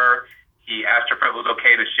 talked to her. He asked her if it was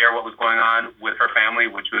okay to share what was going on with her family,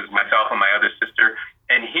 which was myself and my other sister.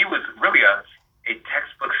 And he was really a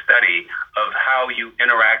textbook study of how you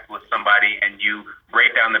interact with somebody and you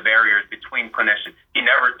break down the barriers between clinicians. He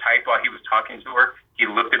never typed while he was talking to her. He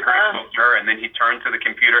looked at her, spoke to her, and then he turned to the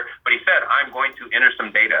computer. But he said, "I'm going to enter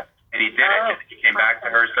some data." And he did it, and he came back to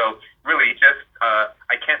her. So really just,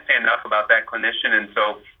 I can't say enough about that clinician.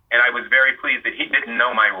 And I was very pleased that he didn't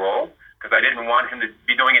know my role, because I didn't want him to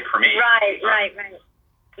be doing it for me. Right.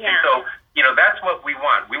 Yeah. And so, that's what we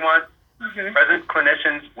want. We want present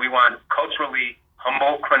clinicians. We want culturally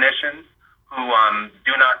humble clinicians who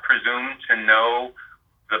do not presume to know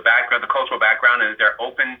the background, the cultural background, and they're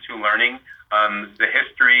open to learning the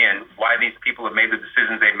history and why these people have made the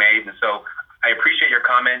decisions they've made. And so I appreciate your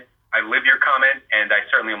comment. I live your comment, and I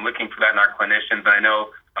certainly am looking for that in our clinicians. And I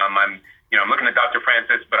know I'm looking at Dr.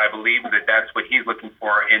 Francis, but I believe that that's what he's looking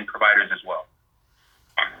for in providers as well.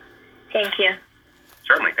 Thank you.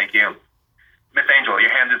 Certainly, thank you. Miss Angel,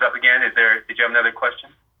 your hand is up again. Did you have another question?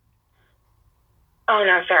 Oh,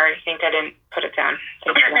 no, sorry. I think I didn't put it down.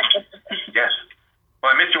 Yes.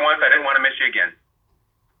 Well, I missed you once. I didn't want to miss you again.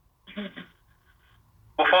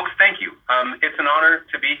 Well, folks, thank you. It's an honor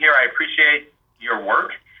to be here. I appreciate your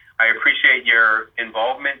work. I appreciate your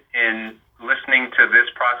involvement in listening to this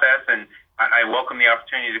process, and I welcome the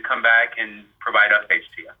opportunity to come back and provide updates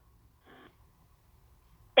to you.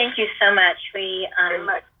 Thank you so much. We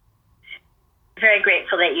very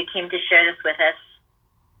grateful that you came to share this with us.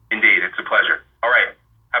 Indeed, it's a pleasure. All right.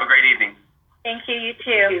 Have a great evening. Thank you. You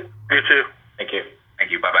too. You too. Thank you. Thank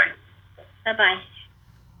you. Bye-bye. Bye-bye.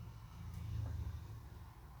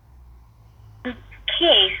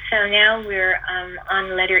 Okay, so now we're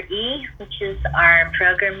on letter E, which is our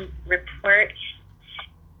program report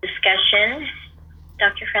discussion.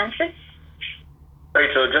 Dr. Francis?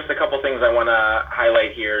 Great. So just a couple things I want to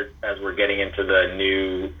highlight here as we're getting into the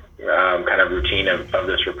new kind of routine of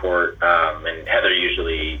this report, and Heather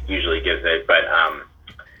usually gives it, but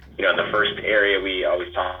in the first area, we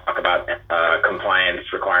always talk about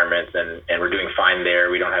compliance requirements, and we're doing fine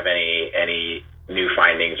there. We don't have any new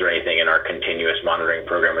findings or anything in our continuous monitoring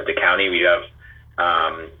program with the county. We have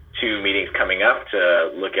 2 meetings coming up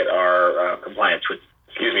to look at our compliance with,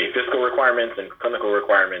 fiscal requirements and clinical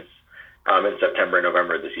requirements in September and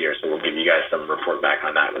November of this year. So we'll give you guys some report back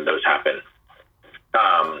on that when those happen.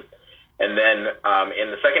 And then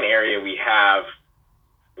in the second area,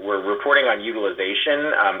 we're reporting on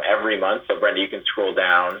utilization every month. So Brenda, you can scroll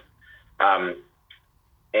down,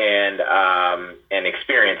 and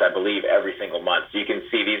experience, I believe, every single month. So you can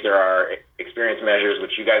see these are our experience measures,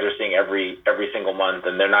 which you guys are seeing every single month,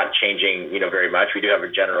 and they're not changing, very much. We do have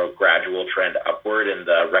a general gradual trend upward in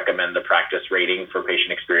the recommend the practice rating for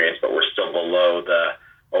patient experience, but we're still below the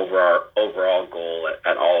overall goal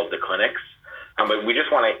at all of the clinics. But we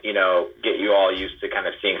just want to, get you all used to kind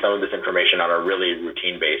of seeing some of this information on a really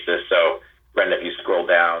routine basis. So, Brenda, if you scroll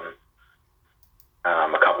down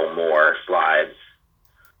a couple more slides,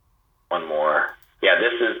 one more. Yeah,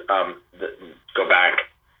 this is, go back,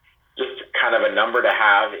 just kind of a number to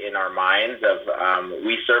have in our minds of,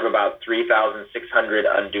 we serve about 3,600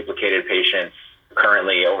 unduplicated patients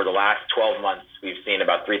currently. Over the last 12 months, we've seen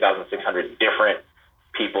about 3,600 different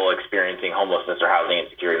people experiencing homelessness or housing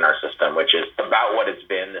insecurity in our system, which is about what it's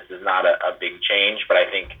been. This is not a big change, but I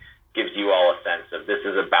think gives you all a sense of this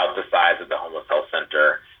is about the size of the Homeless Health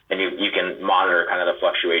Center, and you can monitor kind of the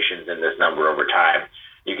fluctuations in this number over time.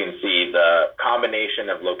 You can see the combination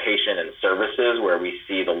of location and services where we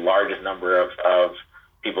see the largest number of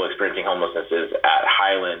people experiencing homelessness is at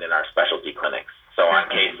Highland in our specialty clinics. So on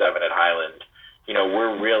K7 at Highland,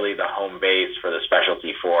 we're really the home base for the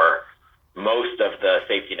specialty for most of the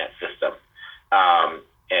safety net system.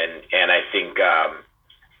 And I think,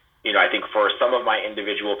 I think for some of my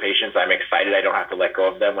individual patients, I'm excited I don't have to let go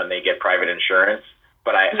of them when they get private insurance.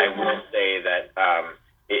 But I will say that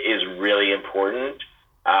it is really important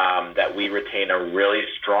that we retain a really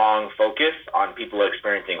strong focus on people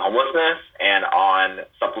experiencing homelessness and on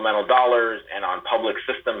supplemental dollars and on public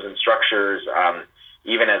systems and structures,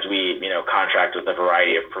 even as we, contract with a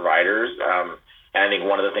variety of providers. And I think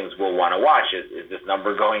one of the things we'll want to watch is this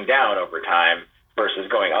number going down over time versus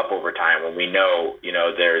going up over time when we know,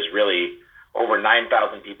 there's really over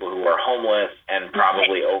 9,000 people who are homeless and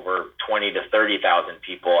probably over 20 to 30,000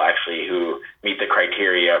 people actually who meet the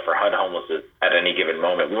criteria for HUD homelessness at any given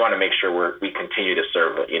moment. We want to make sure we continue to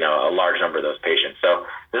serve, a large number of those patients. So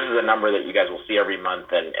this is a number that you guys will see every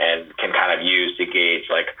month and can kind of use to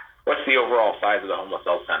gauge, what's the overall size of the Homeless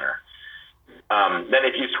Health Center. Then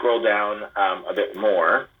if you scroll down a bit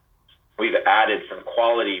more, we've added some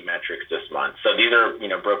quality metrics this month. So these are,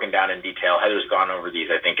 broken down in detail. Heather's gone over these,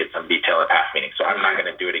 I think, in some detail at past meetings. So I'm not going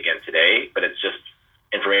to do it again today, but it's just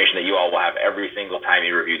information that you all will have every single time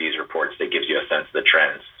you review these reports that gives you a sense of the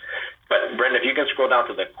trends. But Brenda, if you can scroll down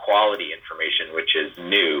to the quality information, which is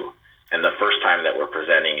new and the first time that we're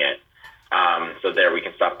presenting it. So there, we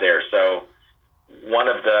can stop there. So one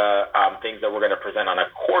of the things that we're going to present on a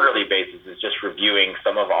quarterly basis is just reviewing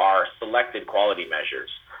some of our selected quality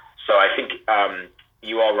measures. So I think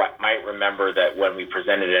you all might remember that when we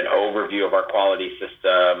presented an overview of our quality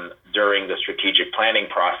system during the strategic planning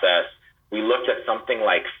process, we looked at something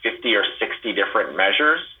like 50 or 60 different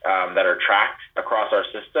measures that are tracked across our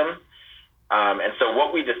system. And so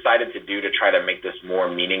what we decided to do to try to make this more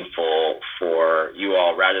meaningful for you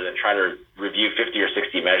all, rather than try to review 50 or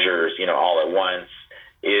 60 measures, all at once,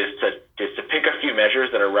 is to pick a few measures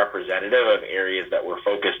that are representative of areas that we're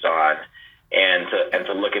focused on and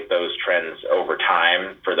to look at those trends over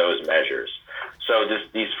time for those measures. So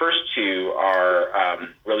these first two are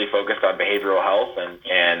really focused on behavioral health,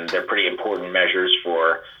 and they're pretty important measures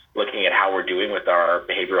for looking at how we're doing with our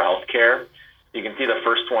behavioral health care. You can see the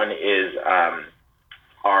first one is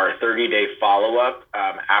our 30-day follow-up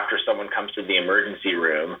after someone comes to the emergency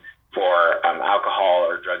room for alcohol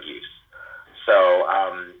or drug use. So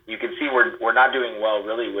you can see we're not doing well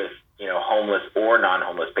really with homeless or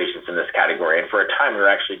non-homeless patients in this category. And for a time, we were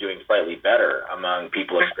actually doing slightly better among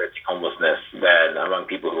people experiencing homelessness than among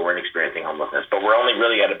people who weren't experiencing homelessness. But we're only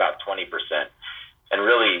really at about 20%. And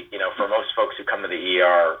really, for most folks who come to the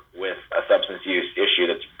ER with a substance use issue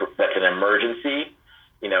that's an emergency,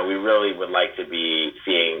 we really would like to be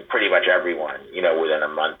seeing pretty much everyone, within a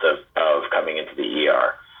month of coming into the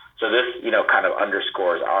ER. So this, kind of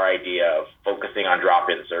underscores our idea of focusing on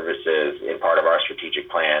drop-in services in part of our strategic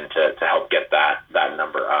plan to help get that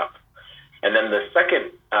number up. And then the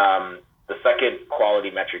second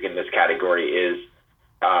quality metric in this category is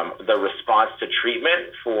the response to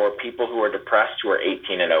treatment for people who are depressed who are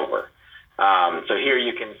 18 and over. So here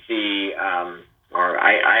you can see or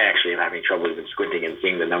I actually am having trouble even squinting and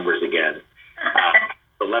seeing the numbers again.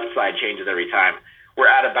 The left side changes every time. We're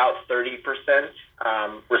at about 30%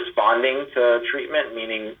 responding to treatment,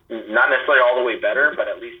 meaning not necessarily all the way better, but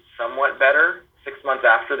at least somewhat better 6 months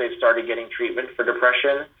after they've started getting treatment for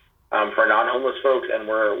depression for non-homeless folks, and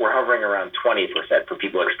we're hovering around 20% for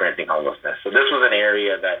people experiencing homelessness. So this was an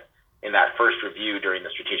area that in that first review during the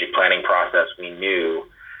strategic planning process, we knew,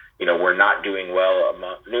 we're not doing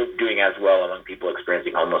as well among people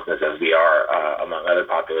experiencing homelessness as we are among other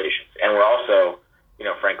populations. And we're also,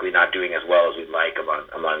 frankly, not doing as well as we'd like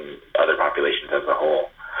among other populations as a whole.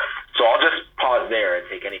 So I'll just pause there and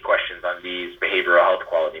take any questions on these behavioral health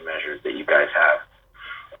quality measures that you guys have.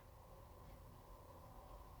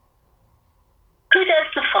 Who does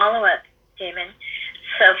the follow-up, Damon?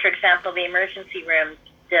 So, for example, the emergency room,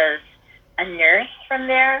 does a nurse from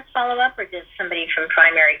there follow up, or does somebody from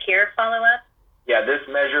primary care follow up? Yeah, this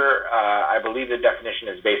measure, I believe the definition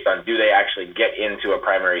is based on do they actually get into a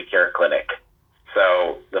primary care clinic.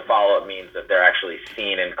 So the follow-up means that they're actually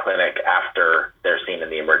seen in clinic after they're seen in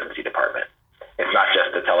the emergency department. It's not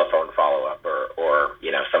just a telephone follow-up or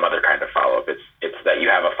some other kind of follow-up. It's that you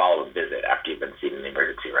have a follow-up visit after you've been seen in the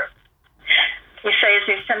emergency room. So is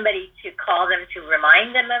there somebody to call them to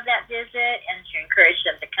remind them of that visit and to encourage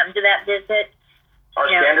them to come to that visit? Our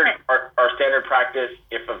standard practice,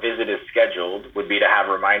 if a visit is scheduled, would be to have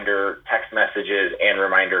reminder text messages and or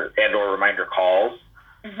reminder calls,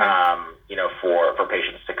 for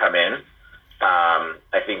patients to come in.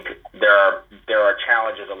 I think there are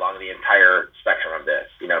challenges along the entire spectrum of this.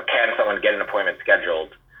 Can someone get an appointment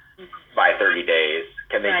scheduled by 30 days?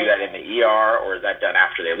 Can they do that in the ER, or is that done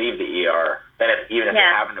after they leave the ER? Then even if they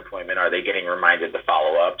have an appointment, are they getting reminded to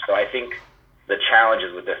follow up? So I think the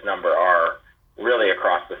challenges with this number are really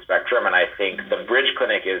across the spectrum, and I think the Bridge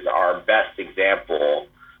Clinic is our best example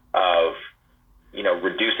of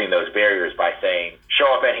reducing those barriers by saying,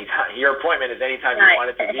 show up anytime. Your appointment is anytime you want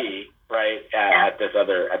it to be, right, at this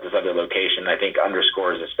other location. I think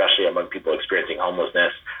underscores, especially among people experiencing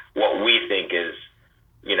homelessness, what we think is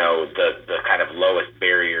the kind of lowest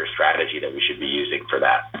barrier strategy that we should be using for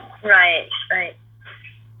that. Right.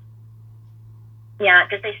 Yeah,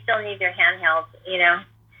 because they still need their handhelds,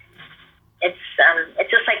 It's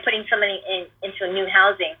just like putting somebody into a new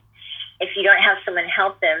housing. If you don't have someone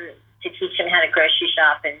help them to teach them how to grocery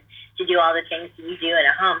shop and to do all the things that you do in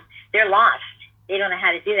a home, they're lost. They don't know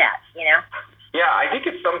how to do that, Yeah, I think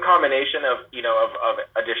it's some combination of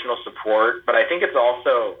additional support, but I think it's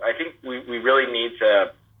also, we really need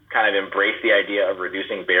to kind of embrace the idea of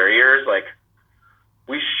reducing barriers. Like,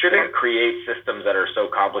 we shouldn't create systems that are so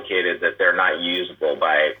complicated that they're not usable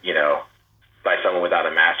by someone without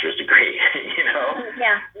a master's degree,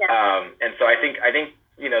 Yeah. And so I think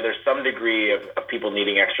there's some degree of people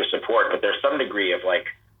needing extra support, but there's some degree of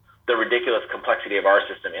the ridiculous complexity of our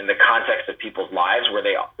system in the context of people's lives where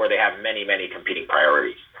they have many, many competing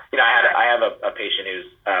priorities. I have a patient who's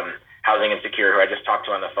housing insecure who I just talked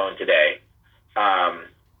to on the phone today.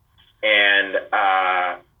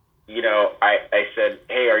 I said,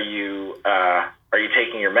 hey, are you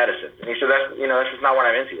taking your medicines? And he said, that's just not what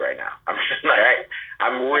I'm into right now. I'm just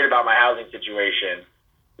I'm worried about my housing situation,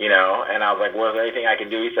 and I was like, well, is there anything I can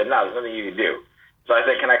do? He said, no, there's nothing you can do. So I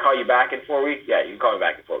said, can I call you back in 4 weeks? Yeah, you can call me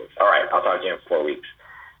back in 4 weeks. All right, I'll talk to you in 4 weeks.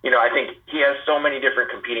 I think he has so many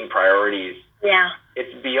different competing priorities. Yeah.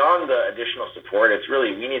 It's beyond the additional support. It's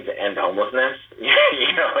really, we need to end homelessness. We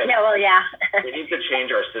need to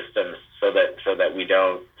change our systems so that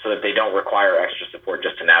they don't require extra support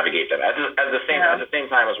just to navigate them. At the same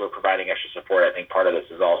time as we're providing extra support, I think part of this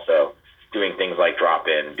is also doing things like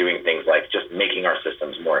drop-in, doing things like just making our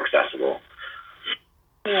systems more accessible.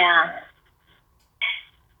 Yeah.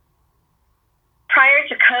 Prior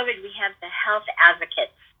to COVID, we had the health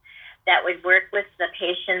advocates that would work with the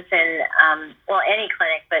patients in, any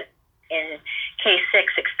clinic, but in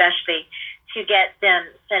K6 especially, to get them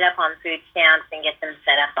set up on food stamps and get them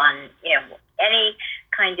set up on, any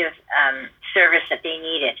kind of service that they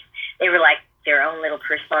needed. They were like their own little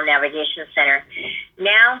personal navigation center.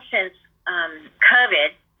 Now, since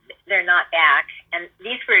COVID, they're not back, and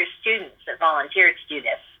these were students that volunteered to do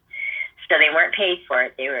this. So they weren't paid for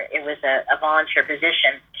it. It was a volunteer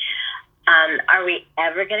position. Are we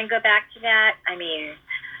ever going to go back to that? I mean,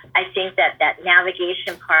 I think that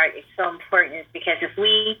navigation part is so important because if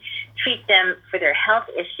we treat them for their health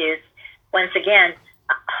issues, once again,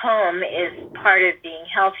 home is part of being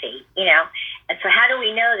healthy, And so how do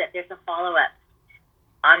we know that there's a follow-up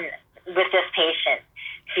with this patient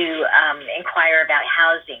to inquire about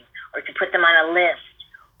housing or to put them on a list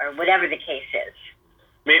or whatever the case is?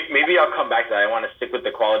 Maybe I'll come back to that. I want to stick with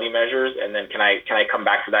the quality measures, and then can I come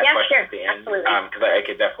back to that Yeah, question sure. at the end? Absolutely. Because I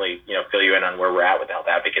could definitely fill you in on where we're at with health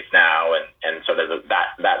advocates now and sort of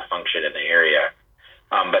that function in the area.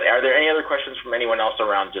 But are there any other questions from anyone else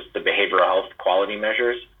around just the behavioral health quality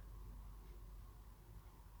measures?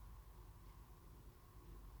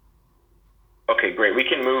 Okay, great. We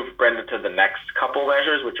can move, Brenda, to the next couple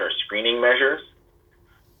measures, which are screening measures.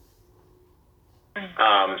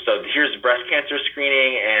 So here's breast cancer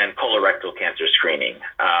screening and colorectal cancer screening.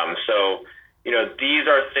 These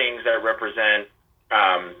are things that represent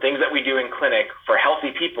things that we do in clinic for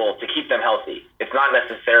healthy people to keep them healthy. It's not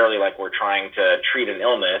necessarily like we're trying to treat an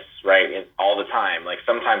illness, right, all the time. Like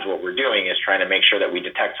sometimes what we're doing is trying to make sure that we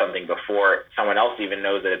detect something before someone else even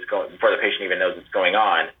knows that before the patient even knows it's going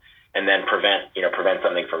on, and then prevent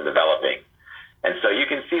something from developing. And so you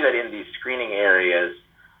can see that in these screening areas,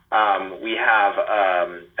 we have,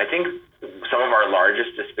 I think, some of our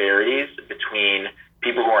largest disparities between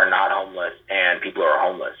people who are not homeless and people who are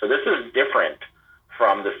homeless. So this is different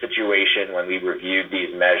from the situation when we reviewed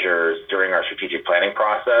these measures during our strategic planning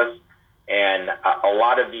process. And a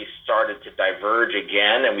lot of these started to diverge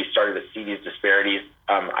again, and we started to see these disparities,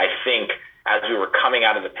 I think, as we were coming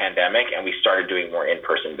out of the pandemic and we started doing more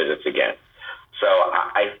in-person visits again. So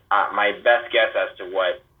my best guess as to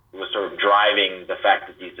what was sort of driving the fact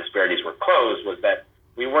that these disparities were closed was that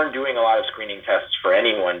we weren't doing a lot of screening tests for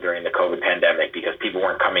anyone during the COVID pandemic because people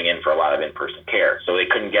weren't coming in for a lot of in-person care. So they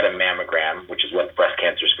couldn't get a mammogram, which is what breast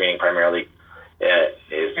cancer screening primarily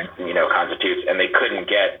constitutes, and they couldn't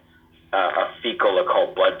get a fecal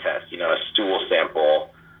occult blood test, a stool sample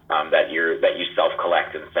that you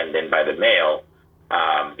self-collect and send in by the mail,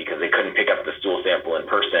 because they couldn't pick up the stool sample in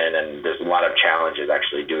person, and there's a lot of challenges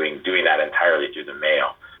actually doing that entirely through the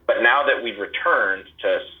mail. But now that we've returned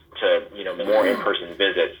to more in-person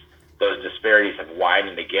visits, those disparities have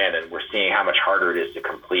widened again, and we're seeing how much harder it is to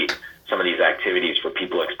complete some of these activities for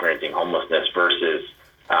people experiencing homelessness versus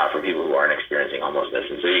for people who aren't experiencing homelessness.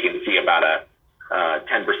 And so you can see about a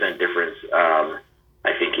 10% difference,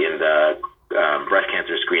 I think, in the breast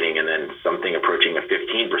cancer screening, and then something approaching a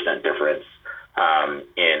 15% difference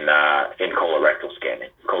in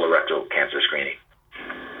colorectal cancer screening.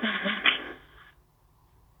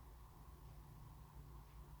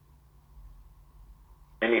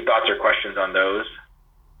 Any thoughts or questions on those?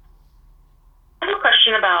 I have a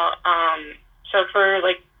question about, so for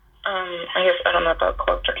I guess I don't know about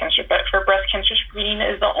colorectal cancer, but for breast cancer screening,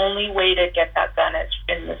 is the only way to get that done is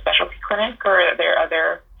in the specialty clinic, or are there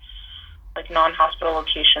other non-hospital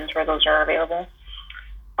locations where those are available?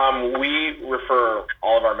 We refer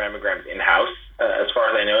all of our mammograms in-house. As far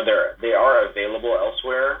as I know, they are available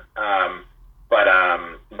elsewhere,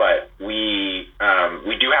 but we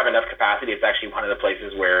do have enough capacity. It's actually one of the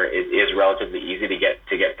places where it is relatively easy to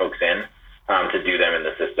get folks in to do them in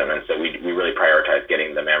the system, and so we really prioritize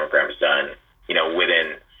getting the mammograms done.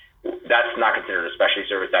 Within. That's not considered a specialty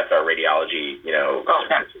service. That's our radiology.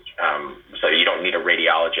 So you don't need a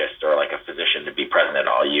radiologist or like a physician to be present at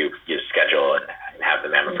all. You schedule and have the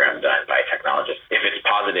mammogram done by a technologist. If it's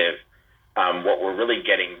positive, what we're really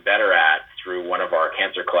getting better at through one of our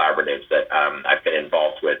cancer collaboratives that I've been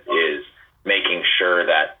involved with is making sure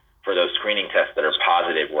that for those screening tests that are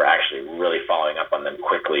positive, we're actually really following up on them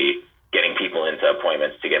quickly, getting people into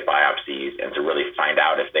appointments to get biopsies and to really find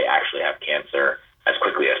out if they actually have cancer as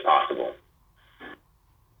quickly as possible.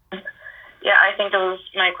 Yeah, I think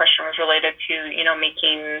my question was related to,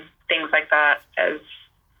 making things like that as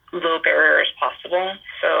low barrier as possible.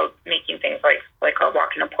 So making things like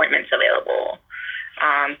walk-in appointments available.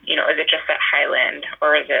 Is it just at Highland,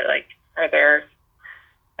 or is it are there,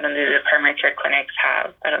 I don't know, the primary care clinics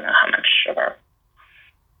have, I don't know how much of our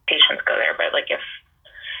patients go there, but if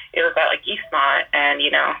it was at Eastmont and,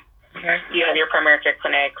 you have your primary care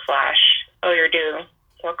clinic / you're due,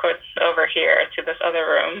 we'll go over here to this other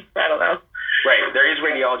room. I don't know. Right. There is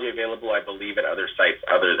radiology available, I believe, at other sites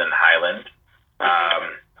other than Highland.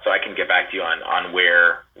 So I can get back to you on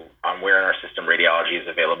where in our system radiology is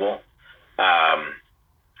available.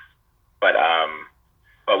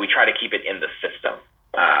 But we try to keep it in the system.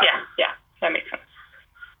 Yeah, that makes sense.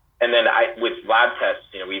 And then with lab tests,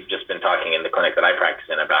 we've just been talking in the clinic that I practice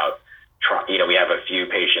in about, we have a few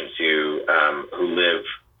patients who live,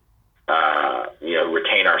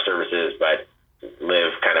 retain our services, but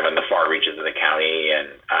live kind of in the far reaches of the county,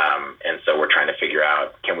 and so we're trying to figure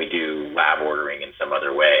out, can we do lab ordering in some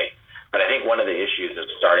other way? But I think one of the issues of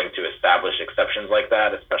starting to establish exceptions like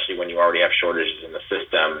that, especially when you already have shortages in the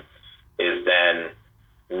system, is then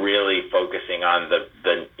really focusing on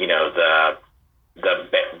the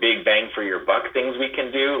big bang for your buck things we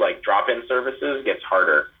can do, like drop-in services, gets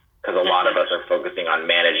harder because a lot of us are focusing on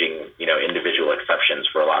managing, individual exceptions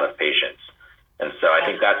for a lot of patients. And so I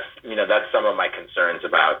think that's some of my concerns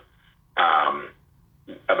about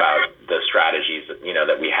the strategies,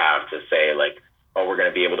 that we have to say, like, oh, we're going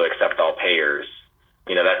to be able to accept all payers.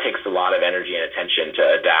 That takes a lot of energy and attention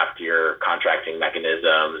to adapt your contracting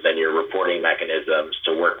mechanisms and your reporting mechanisms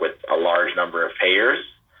to work with a large number of payers,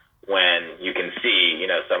 when you can see,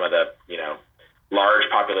 some of the, large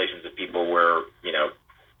populations of people we're,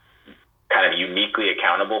 kind of uniquely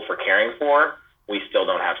accountable for caring for, we still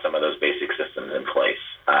don't have some of those basic systems in place.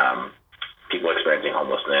 People experiencing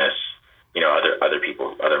homelessness, other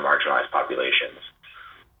people, other marginalized populations.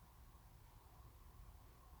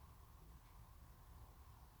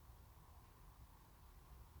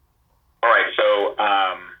 All right, so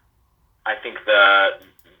I think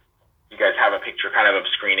you guys have a picture kind of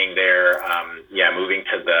screening there. Moving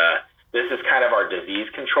to this is kind of our disease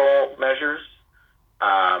control measures.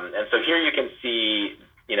 And so here you can see,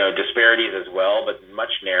 disparities as well, but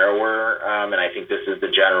much narrower. And I think this is the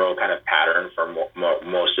general kind of pattern for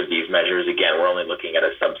most of these measures. Again, we're only looking at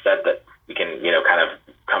a subset that we can, kind of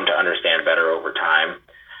come to understand better over time.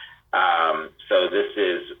 So this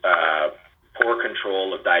is poor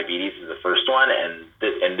control of diabetes is the first one, and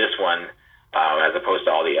this one, as opposed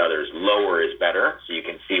to all the others, lower is better. So you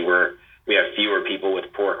can see we have fewer people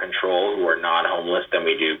with poor control who are non-homeless than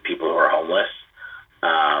we do people who are homeless.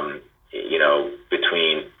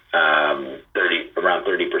 Between around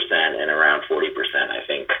 30% and around 40%, I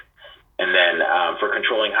think. And then for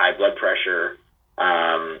controlling high blood pressure,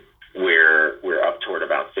 we're up toward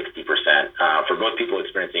about 60% for both people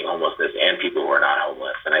experiencing homelessness and people who are not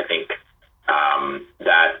homeless. And I think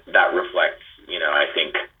that reflects, I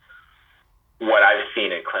think what I've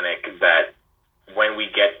seen in clinic, that when we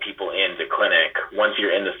get people into clinic, once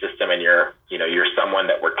you're in the system and you're someone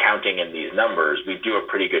that we're counting in these numbers, we do a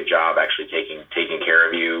pretty good job actually taking care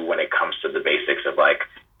of you when it comes to the basics of, like,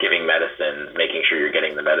 giving medicine, making sure you're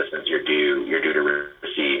getting the medicines you're due to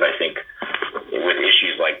receive. I think with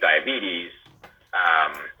issues like diabetes,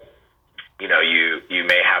 you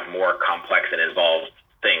may have more complex and involved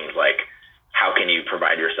things, like how can you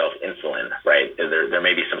provide yourself insulin, right? There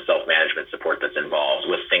may be some self-management support that's involved.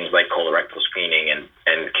 With things like colorectal screening and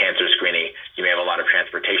cancer screening, you may have a lot of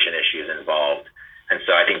transportation issues involved. And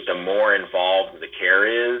so I think the more involved the care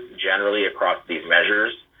is generally across these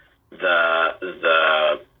measures,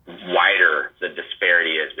 the wider the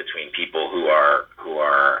disparity is between people who are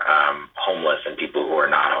homeless and people who are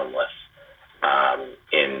not homeless,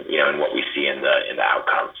 in what we see in the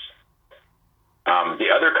outcomes. The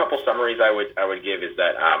other couple summaries I would give is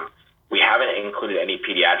that we haven't included any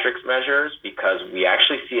pediatrics measures because we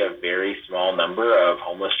actually see a very small number of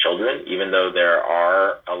homeless children, even though there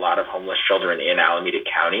are a lot of homeless children in Alameda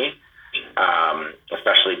County,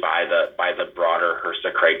 especially by the broader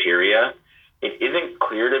HRSA criteria. It isn't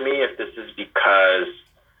clear to me if this is because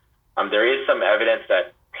there is some evidence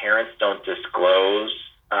that parents don't disclose,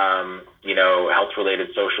 health-related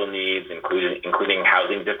social needs, including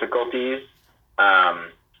housing difficulties.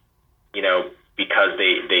 Because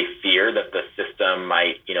they fear that the system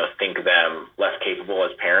might, think them less capable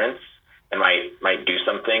as parents and might do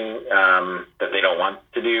something that they don't want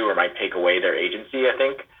to do, or might take away their agency, I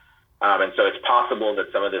think. And so it's possible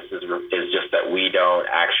that some of this is just that we don't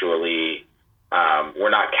actually, we're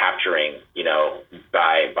not capturing,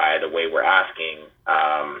 by the way we're asking,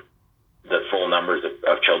 the full numbers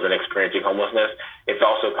of children experiencing homelessness. It's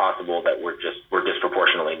also possible that we're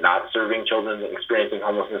disproportionately not serving children experiencing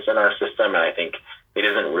homelessness in our system, and I think it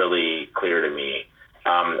isn't really clear to me.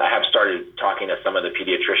 I have started talking to some of the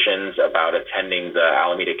pediatricians about attending the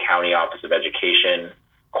Alameda County Office of Education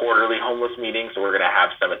quarterly homeless meeting, so we're going to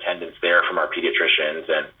have some attendance there from our pediatricians,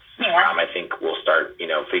 and I think we'll start,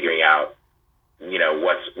 figuring out,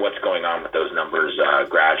 what's going on with those numbers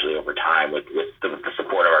gradually over time with the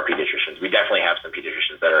support of our pediatricians. We definitely have some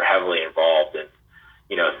pediatricians that are heavily involved in,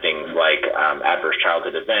 things like adverse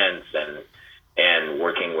childhood events and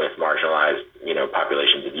working with marginalized,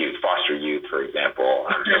 populations of youth, foster youth, for example.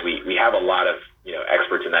 So we have a lot of,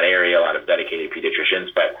 experts in that area, a lot of dedicated pediatricians,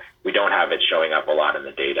 but we don't have it showing up a lot in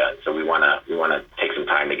the data. So we want to take some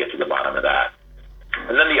time to get to the bottom of that.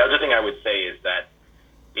 And then the other thing I would say is that,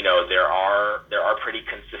 there are pretty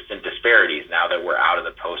consistent disparities now that we're out of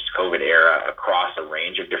the post-COVID era across a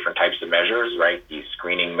range of different types of measures, right? These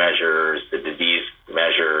screening measures, the disease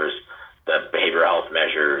measures, the behavioral health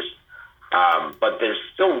measures. But they're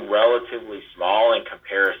still relatively small in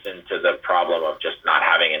comparison to the problem of just not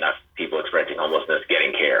having enough people experiencing homelessness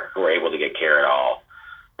getting care, who are able to get care at all.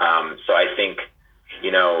 So I think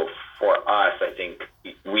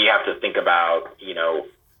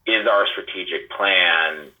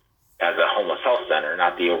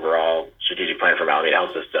the overall strategic plan from Alameda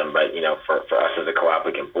Health System, but, for us as a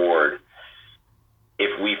co-applicant board,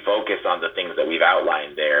 if we focus on the things that we've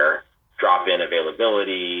outlined there, drop-in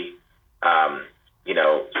availability,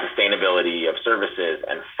 sustainability of services,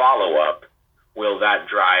 and follow-up, will that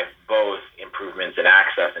drive both improvements in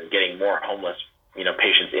access and getting more homeless,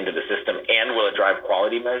 patients into the system, and will it drive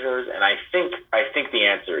quality measures? And I think the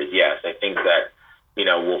answer is yes. I think that,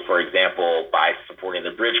 we'll, for example, by supporting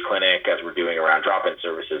the Bridge Clinic, as we're doing around drop-in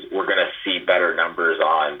services, we're going to see better numbers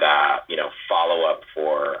on that, follow-up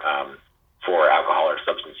for alcohol or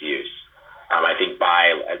substance use. I think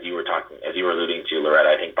as you were alluding to, Loretta,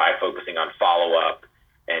 I think by focusing on follow-up,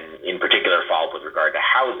 and in particular follow-up with regard to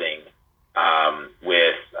housing,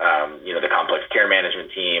 with the complex care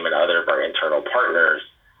management team and other of our internal partners,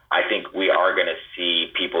 I think we are going to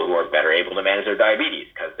see people who are better able to manage their diabetes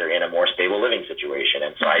because they're in a more stable living situation.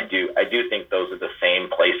 And so I do think those are the same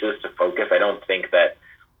places to focus. I don't think that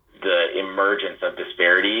the emergence of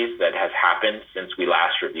disparities that has happened since we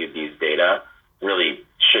last reviewed these data really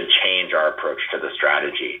should change our approach to the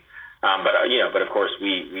strategy. But of course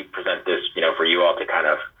we present this, for you all to kind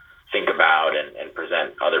of think about and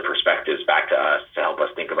present other perspectives back to us to help us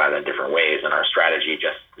think about it in different ways. And our strategy,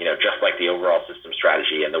 just like the overall system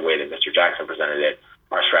strategy and the way that Mr. Jackson presented it,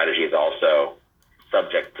 our strategy is also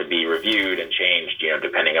subject to be reviewed and changed,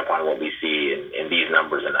 depending upon what we see in these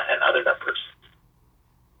numbers and other numbers.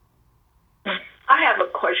 I have a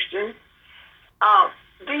question.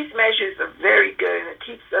 These measures are very good, and it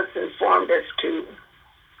keeps us informed as to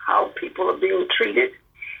how people are being treated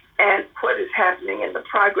and what is happening and the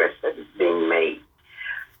progress that is being made.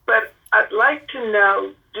 But I'd like to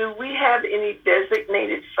know, do we have any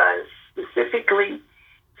designated funds specifically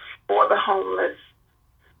for the homeless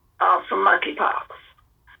for monkeypox?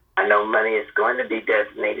 I know money is going to be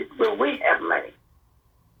designated. Will we have money?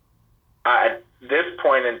 At this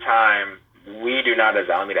point in time, we do not, as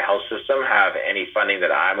Alameda Health System, have any funding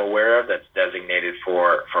that I'm aware of that's designated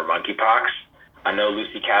for monkeypox. I know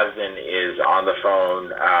Lucy Kasdan is on the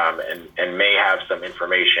phone and may have some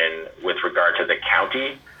information with regard to the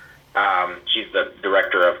county. She's the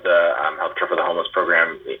director of the Healthcare for the Homeless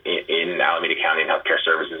program in Alameda County and Healthcare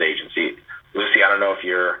Services Agency. Lucy, I don't know if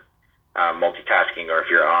you're multitasking or if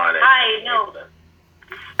you're on. Hi, no.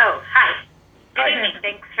 Oh, hi. Good Hi. evening.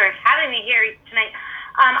 Thanks for having me here tonight.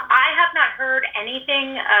 I have not heard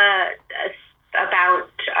anything about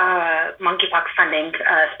monkeypox funding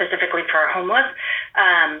specifically for homeless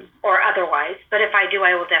or otherwise. But if I do,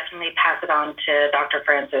 I will definitely pass it on to Dr.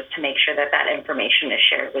 Francis to make sure that information is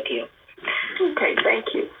shared with you. Okay,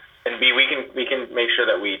 thank you. And B, we can make sure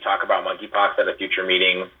that we talk about monkeypox at a future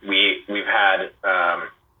meeting. We've had,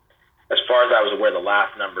 as far as I was aware, the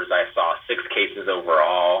last numbers I saw, 6 cases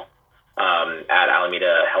overall at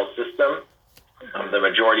Alameda Health System. The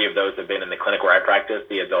majority of those have been in the clinic where I practice,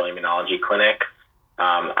 the adult immunology clinic.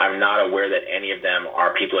 I'm not aware that any of them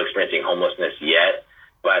are people experiencing homelessness yet,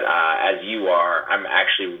 but as you are, I'm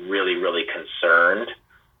actually really, really concerned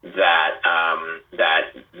that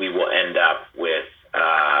we will end up with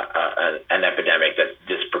an epidemic that's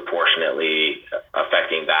disproportionately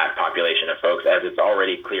affecting that population of folks, as it's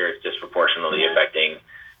already clear it's disproportionately affecting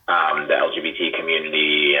the LGBT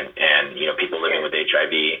community and people living with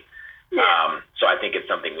HIV. So I think it's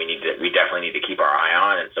something we definitely need to keep our eye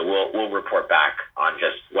on, and so we'll report back on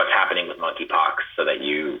just what's happening with monkeypox so that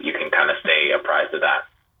you can kind of stay apprised of that.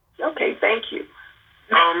 Okay, thank you.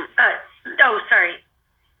 Sorry.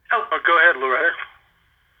 Go ahead, Loretta.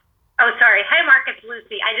 Oh, sorry. Hi, Mark. It's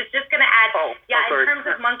Lucy. I was just going to add, in sorry. terms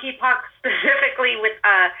of monkeypox specifically with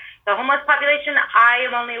the homeless population, I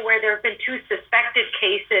am only aware there have been 2 suspected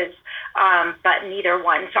cases, but neither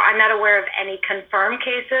one. So I'm not aware of any confirmed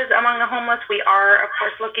cases among the homeless. We are, of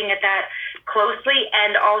course, looking at that closely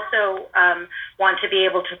and also want to be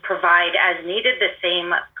able to provide, as needed, the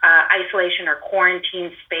same isolation or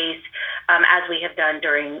quarantine space as we have done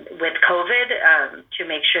with COVID to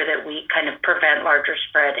make sure that we kind of prevent larger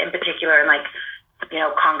spread, in particular in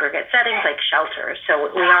congregate settings like shelters.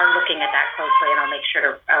 So we are looking at that closely, and I'll make sure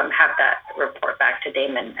to have that report back to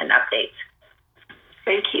Damon and updates.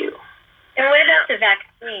 Thank you. And what about the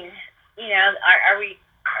vaccine? Are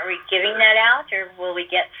we giving that out, or will we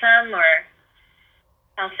get some, or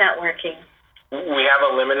how's that working? We have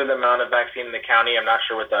a limited amount of vaccine in the county. I'm not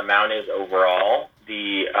sure what the amount is overall.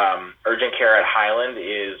 The urgent care at Highland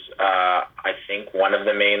is, I think, one of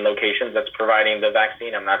the main locations that's providing the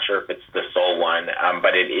vaccine. I'm not sure if it's the sole one,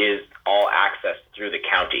 but it is all accessed through the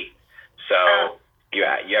county. So you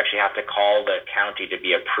actually have to call the county to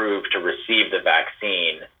be approved to receive the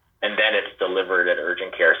vaccine, and then it's delivered at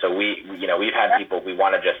urgent care. So we've had people we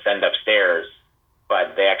want to just send upstairs,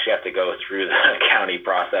 but they actually have to go through the county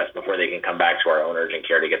process before they can come back to our own urgent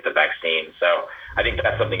care to get the vaccine. So I think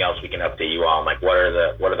that's something else we can update you on, like what are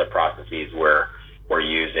the processes we're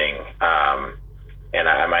using. And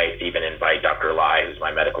I might even invite Dr. Lai, who's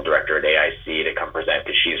my medical director at AIC, to come present,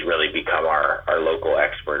 because she's really become our local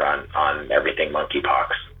expert on everything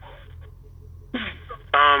monkeypox.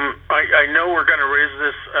 I know we're going to raise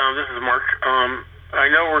this. This is Mark. I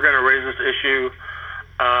know we're going to raise this issue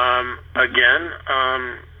again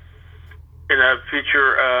in a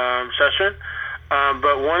future session.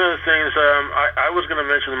 But one of the things I was going to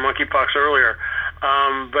mention the monkeypox earlier,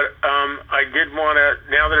 but I did want to,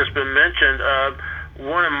 now that it's been mentioned,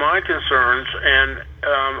 one of my concerns, and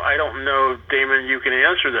I don't know, Damon, you can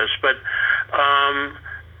answer this, but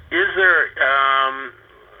is there,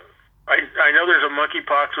 I know there's a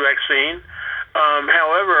monkeypox vaccine.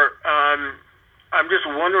 However, I'm just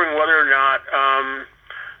wondering whether or not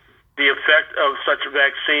the effect of such a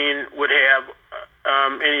vaccine would have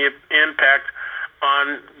any impact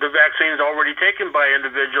on the vaccines already taken by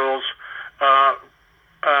individuals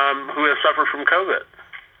who have suffered from COVID.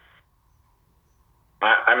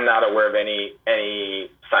 I'm not aware of any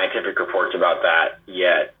scientific reports about that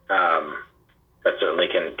yet, but certainly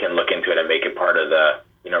can look into it and make it part of the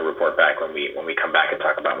report back when we come back and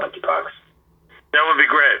talk about monkeypox. That would be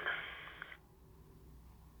great.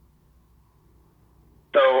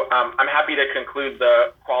 So I'm happy to conclude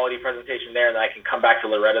the quality presentation there, and then I can come back to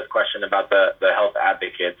Loretta's question about the health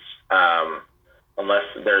advocates, unless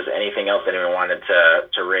there's anything else anyone wanted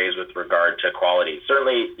to raise with regard to quality.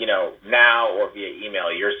 Certainly, now or via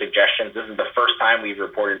email, your suggestions. This is the first time we've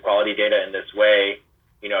reported quality data in this way.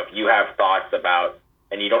 If you have thoughts about,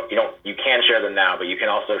 and you can share them now, but you can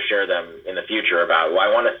also share them in the future about,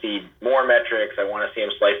 I want to see more metrics. I want to see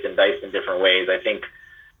them sliced and diced in different ways. I think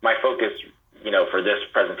my focus, for this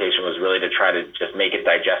presentation was really to try to just make it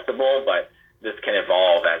digestible, but this can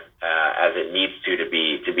evolve as it needs to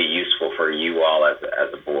be useful for you all as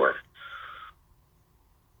a board.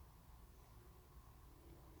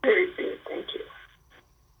 Very good, thank you.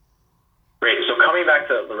 Great. So coming back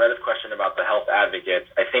to Loretta's question about the health advocates,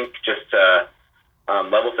 I think just to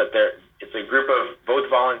level set there, it's a group of both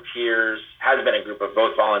volunteers, has been a group of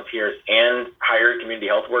both volunteers and hired community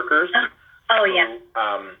health workers. Oh, yeah.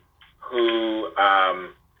 Who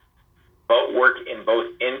both work in both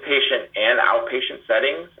inpatient and outpatient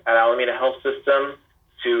settings at Alameda Health System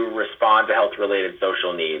to respond to health-related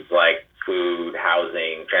social needs like food,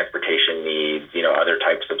 housing, transportation needs, other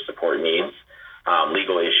types of support needs,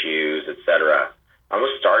 legal issues, etc.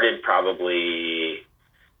 Almost started probably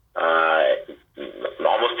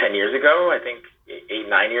almost 10 years ago, I think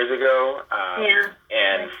 8-9 years ago.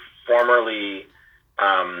 And formerly,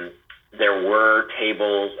 there were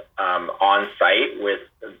tables on site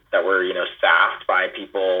that were staffed by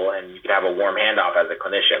people, and you could have a warm handoff as a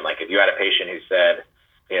clinician. Like if you had a patient who said,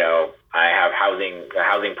 I have a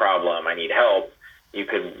housing problem, I need help, you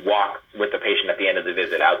could walk with the patient at the end of the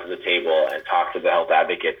visit out to the table and talk to the health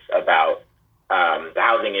advocates about the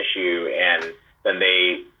housing issue, and then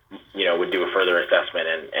they would do a further assessment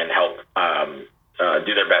and help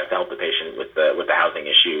do their best to help the patient with the housing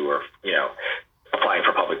issue, or applying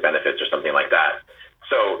for public benefits or something like that.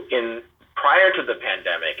 So prior to the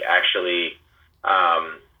pandemic, actually,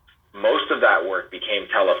 most of that work became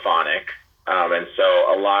telephonic, and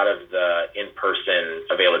so a lot of the in-person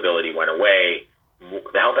availability went away.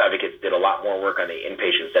 The health advocates did a lot more work on the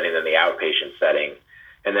inpatient setting than the outpatient setting.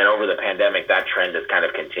 And then over the pandemic, that trend has kind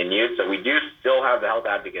of continued. So we do still have the health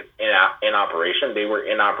advocates in operation. They were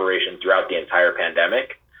in operation throughout the entire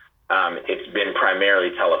pandemic. It's been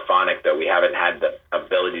primarily telephonic, though we haven't had the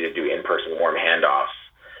ability to do in-person warm handoffs.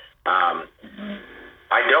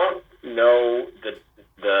 I don't know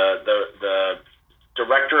the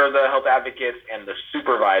director of the health advocates and the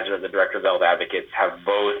supervisor of the director of the health advocates have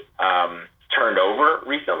both turned over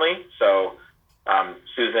recently. So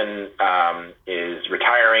Susan is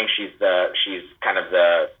retiring. She's kind of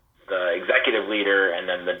the executive leader, and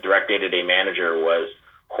then the direct day-to-day manager was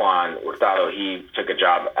Juan Hurtado. He took a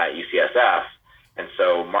job at UCSF, and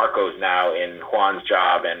so Marco's now in Juan's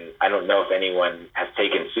job, and I don't know if anyone has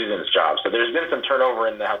taken Susan's job. So there's been some turnover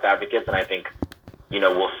in the health advocates, and I think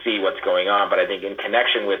we'll see what's going on. But I think in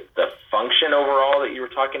connection with the function overall that you were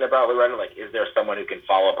talking about, Loretta, like is there someone who can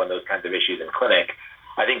follow up on those kinds of issues in clinic?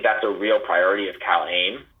 I think that's a real priority of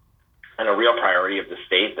CalAIM and a real priority of the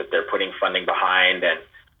state, that they're putting funding behind and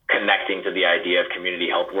connecting to the idea of community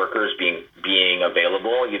health workers being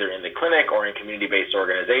available either in the clinic or in community-based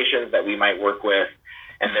organizations that we might work with.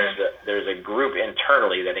 And there's a group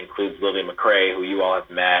internally that includes Lily McCrae, who you all have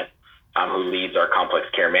met, who leads our complex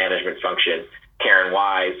care management function, Karen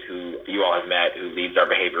Wise, who you all have met, who leads our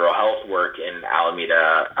behavioral health work in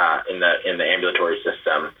Alameda in the ambulatory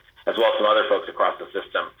system, as well as some other folks across the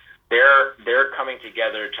system. They're coming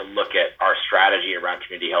together to look at our strategy around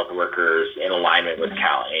community health workers in alignment with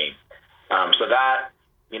CalAIM. So that,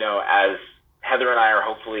 as Heather and I are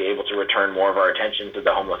hopefully able to return more of our attention to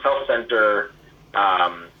the Homeless Health Center,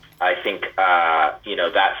 I think,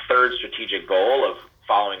 that third strategic goal of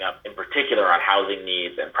following up in particular on housing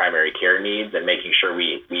needs and primary care needs and making sure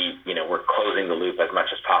we're closing the loop as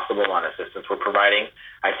much as possible on assistance we're providing,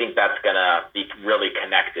 I think that's going to be really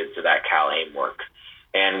connected to that CalAIM work.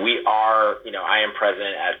 And we are, I am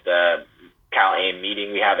present at the CalAIM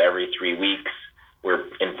meeting we have every 3 weeks. We're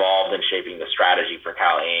involved in shaping the strategy for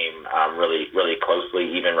CalAIM really, really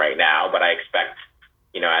closely, even right now. But I expect,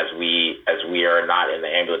 as we are not in the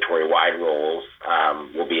ambulatory wide roles,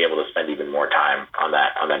 we'll be able to spend even more time on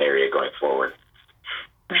that area going forward.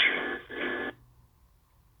 Do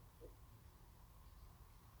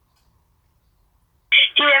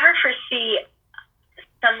you ever foresee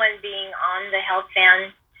someone being on the health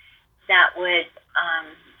van that would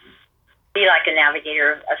be like a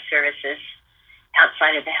navigator of services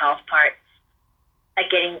outside of the health part, like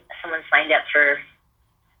getting someone signed up for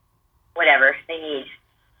whatever they need?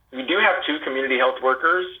 We do have 2 community health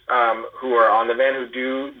workers who are on the van who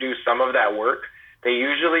do some of that work. They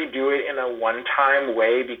usually do it in a one-time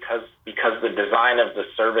way because the design of the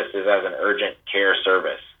service is as an urgent care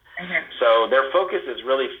service. Mm-hmm. So their focus is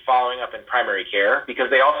really following up in primary care because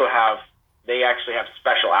they actually have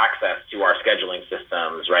special access to our scheduling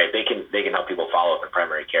systems, right? They can help people follow up in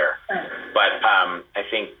primary care. Mm-hmm. But I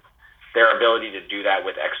think their ability to do that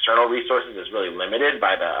with external resources is really limited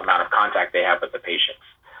by the amount of contact they have with the patients.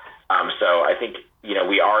 So I think,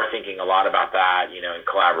 we are thinking a lot about that, in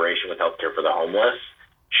collaboration with Healthcare for the Homeless.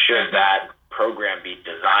 Should that program be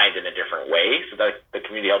designed in a different way so that the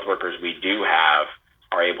community health workers we do have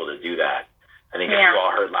are able to do that? I think as you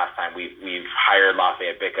all heard last time, we've hired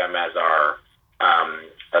Lafayette Bickham as our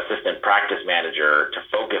assistant practice manager to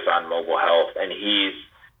focus on mobile health, and he's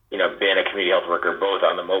been a community health worker both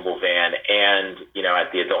on the mobile van and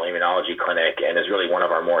at the adult immunology clinic, and is really one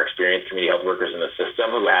of our more experienced community health workers in the system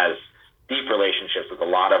who has deep relationships with a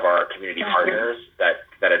lot of our community partners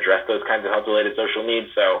that address those kinds of health-related social needs.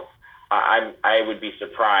 So I would be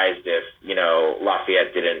surprised if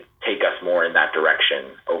Lafayette didn't take us more in that direction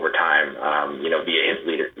over time, via his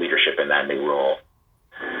leadership in that new role.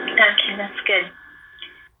 Okay, that's good.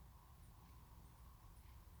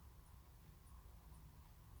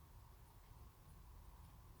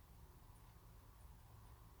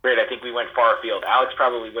 Great. I think we went far afield. Alex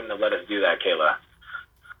probably wouldn't have let us do that, Kayla.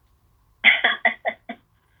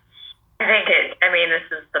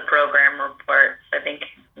 This is the program report, so I think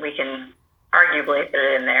we can arguably put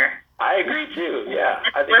it in there. I agree too, yeah.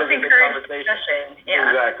 I think Let's it's a good encourage conversation. discussion. Yeah.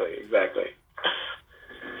 Exactly.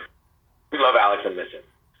 We love Alex and miss him.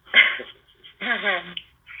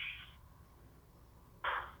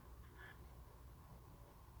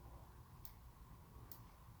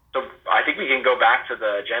 So I think we can go back to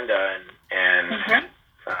the agenda and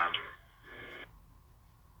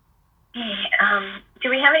do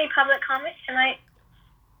we have any public comments tonight?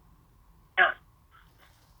 No.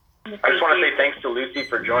 I just want to say thanks to Lucy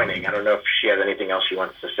for joining. I don't know if she has anything else she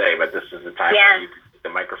wants to say, but this is the time for you to take the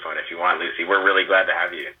microphone if you want, Lucy. We're really glad to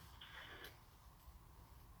have you.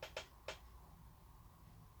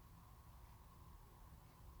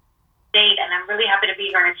 And I'm really happy to be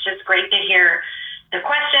here. It's just great to hear the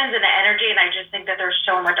questions and the energy, and I just think that there's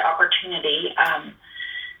so much opportunity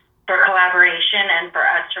for collaboration and for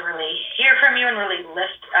us to really hear from you and really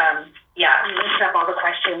lift up all the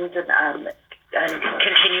questions and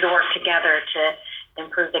continue to work together to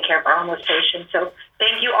improve the care for homeless patients. So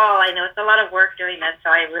thank you all. I know it's a lot of work doing this, so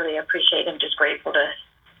I really appreciate and just grateful to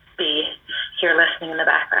be here listening in the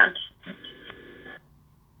background.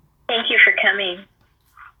 Thank you for coming.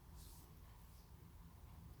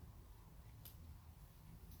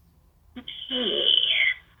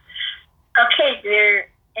 Okay, is there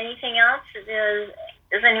anything else?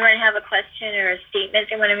 Does anyone have a question or a statement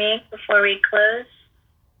they want to make before we close?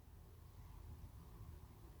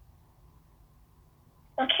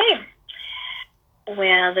 Okay.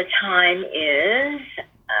 Well, the time is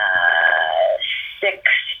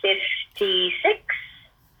 6:56,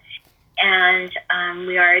 and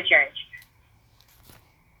we are adjourned.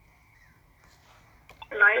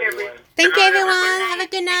 Good night, everyone. Thank you, everyone. Have a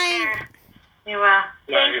good night. You will.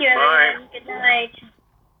 Thank you, everyone. Good night.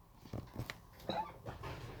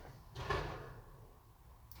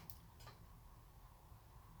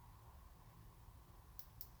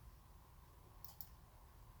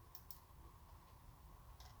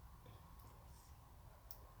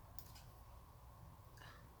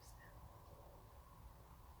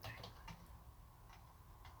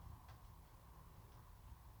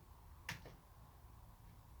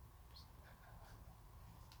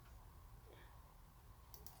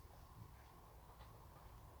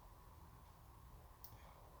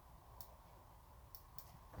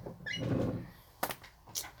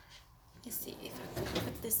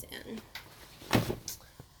 this in.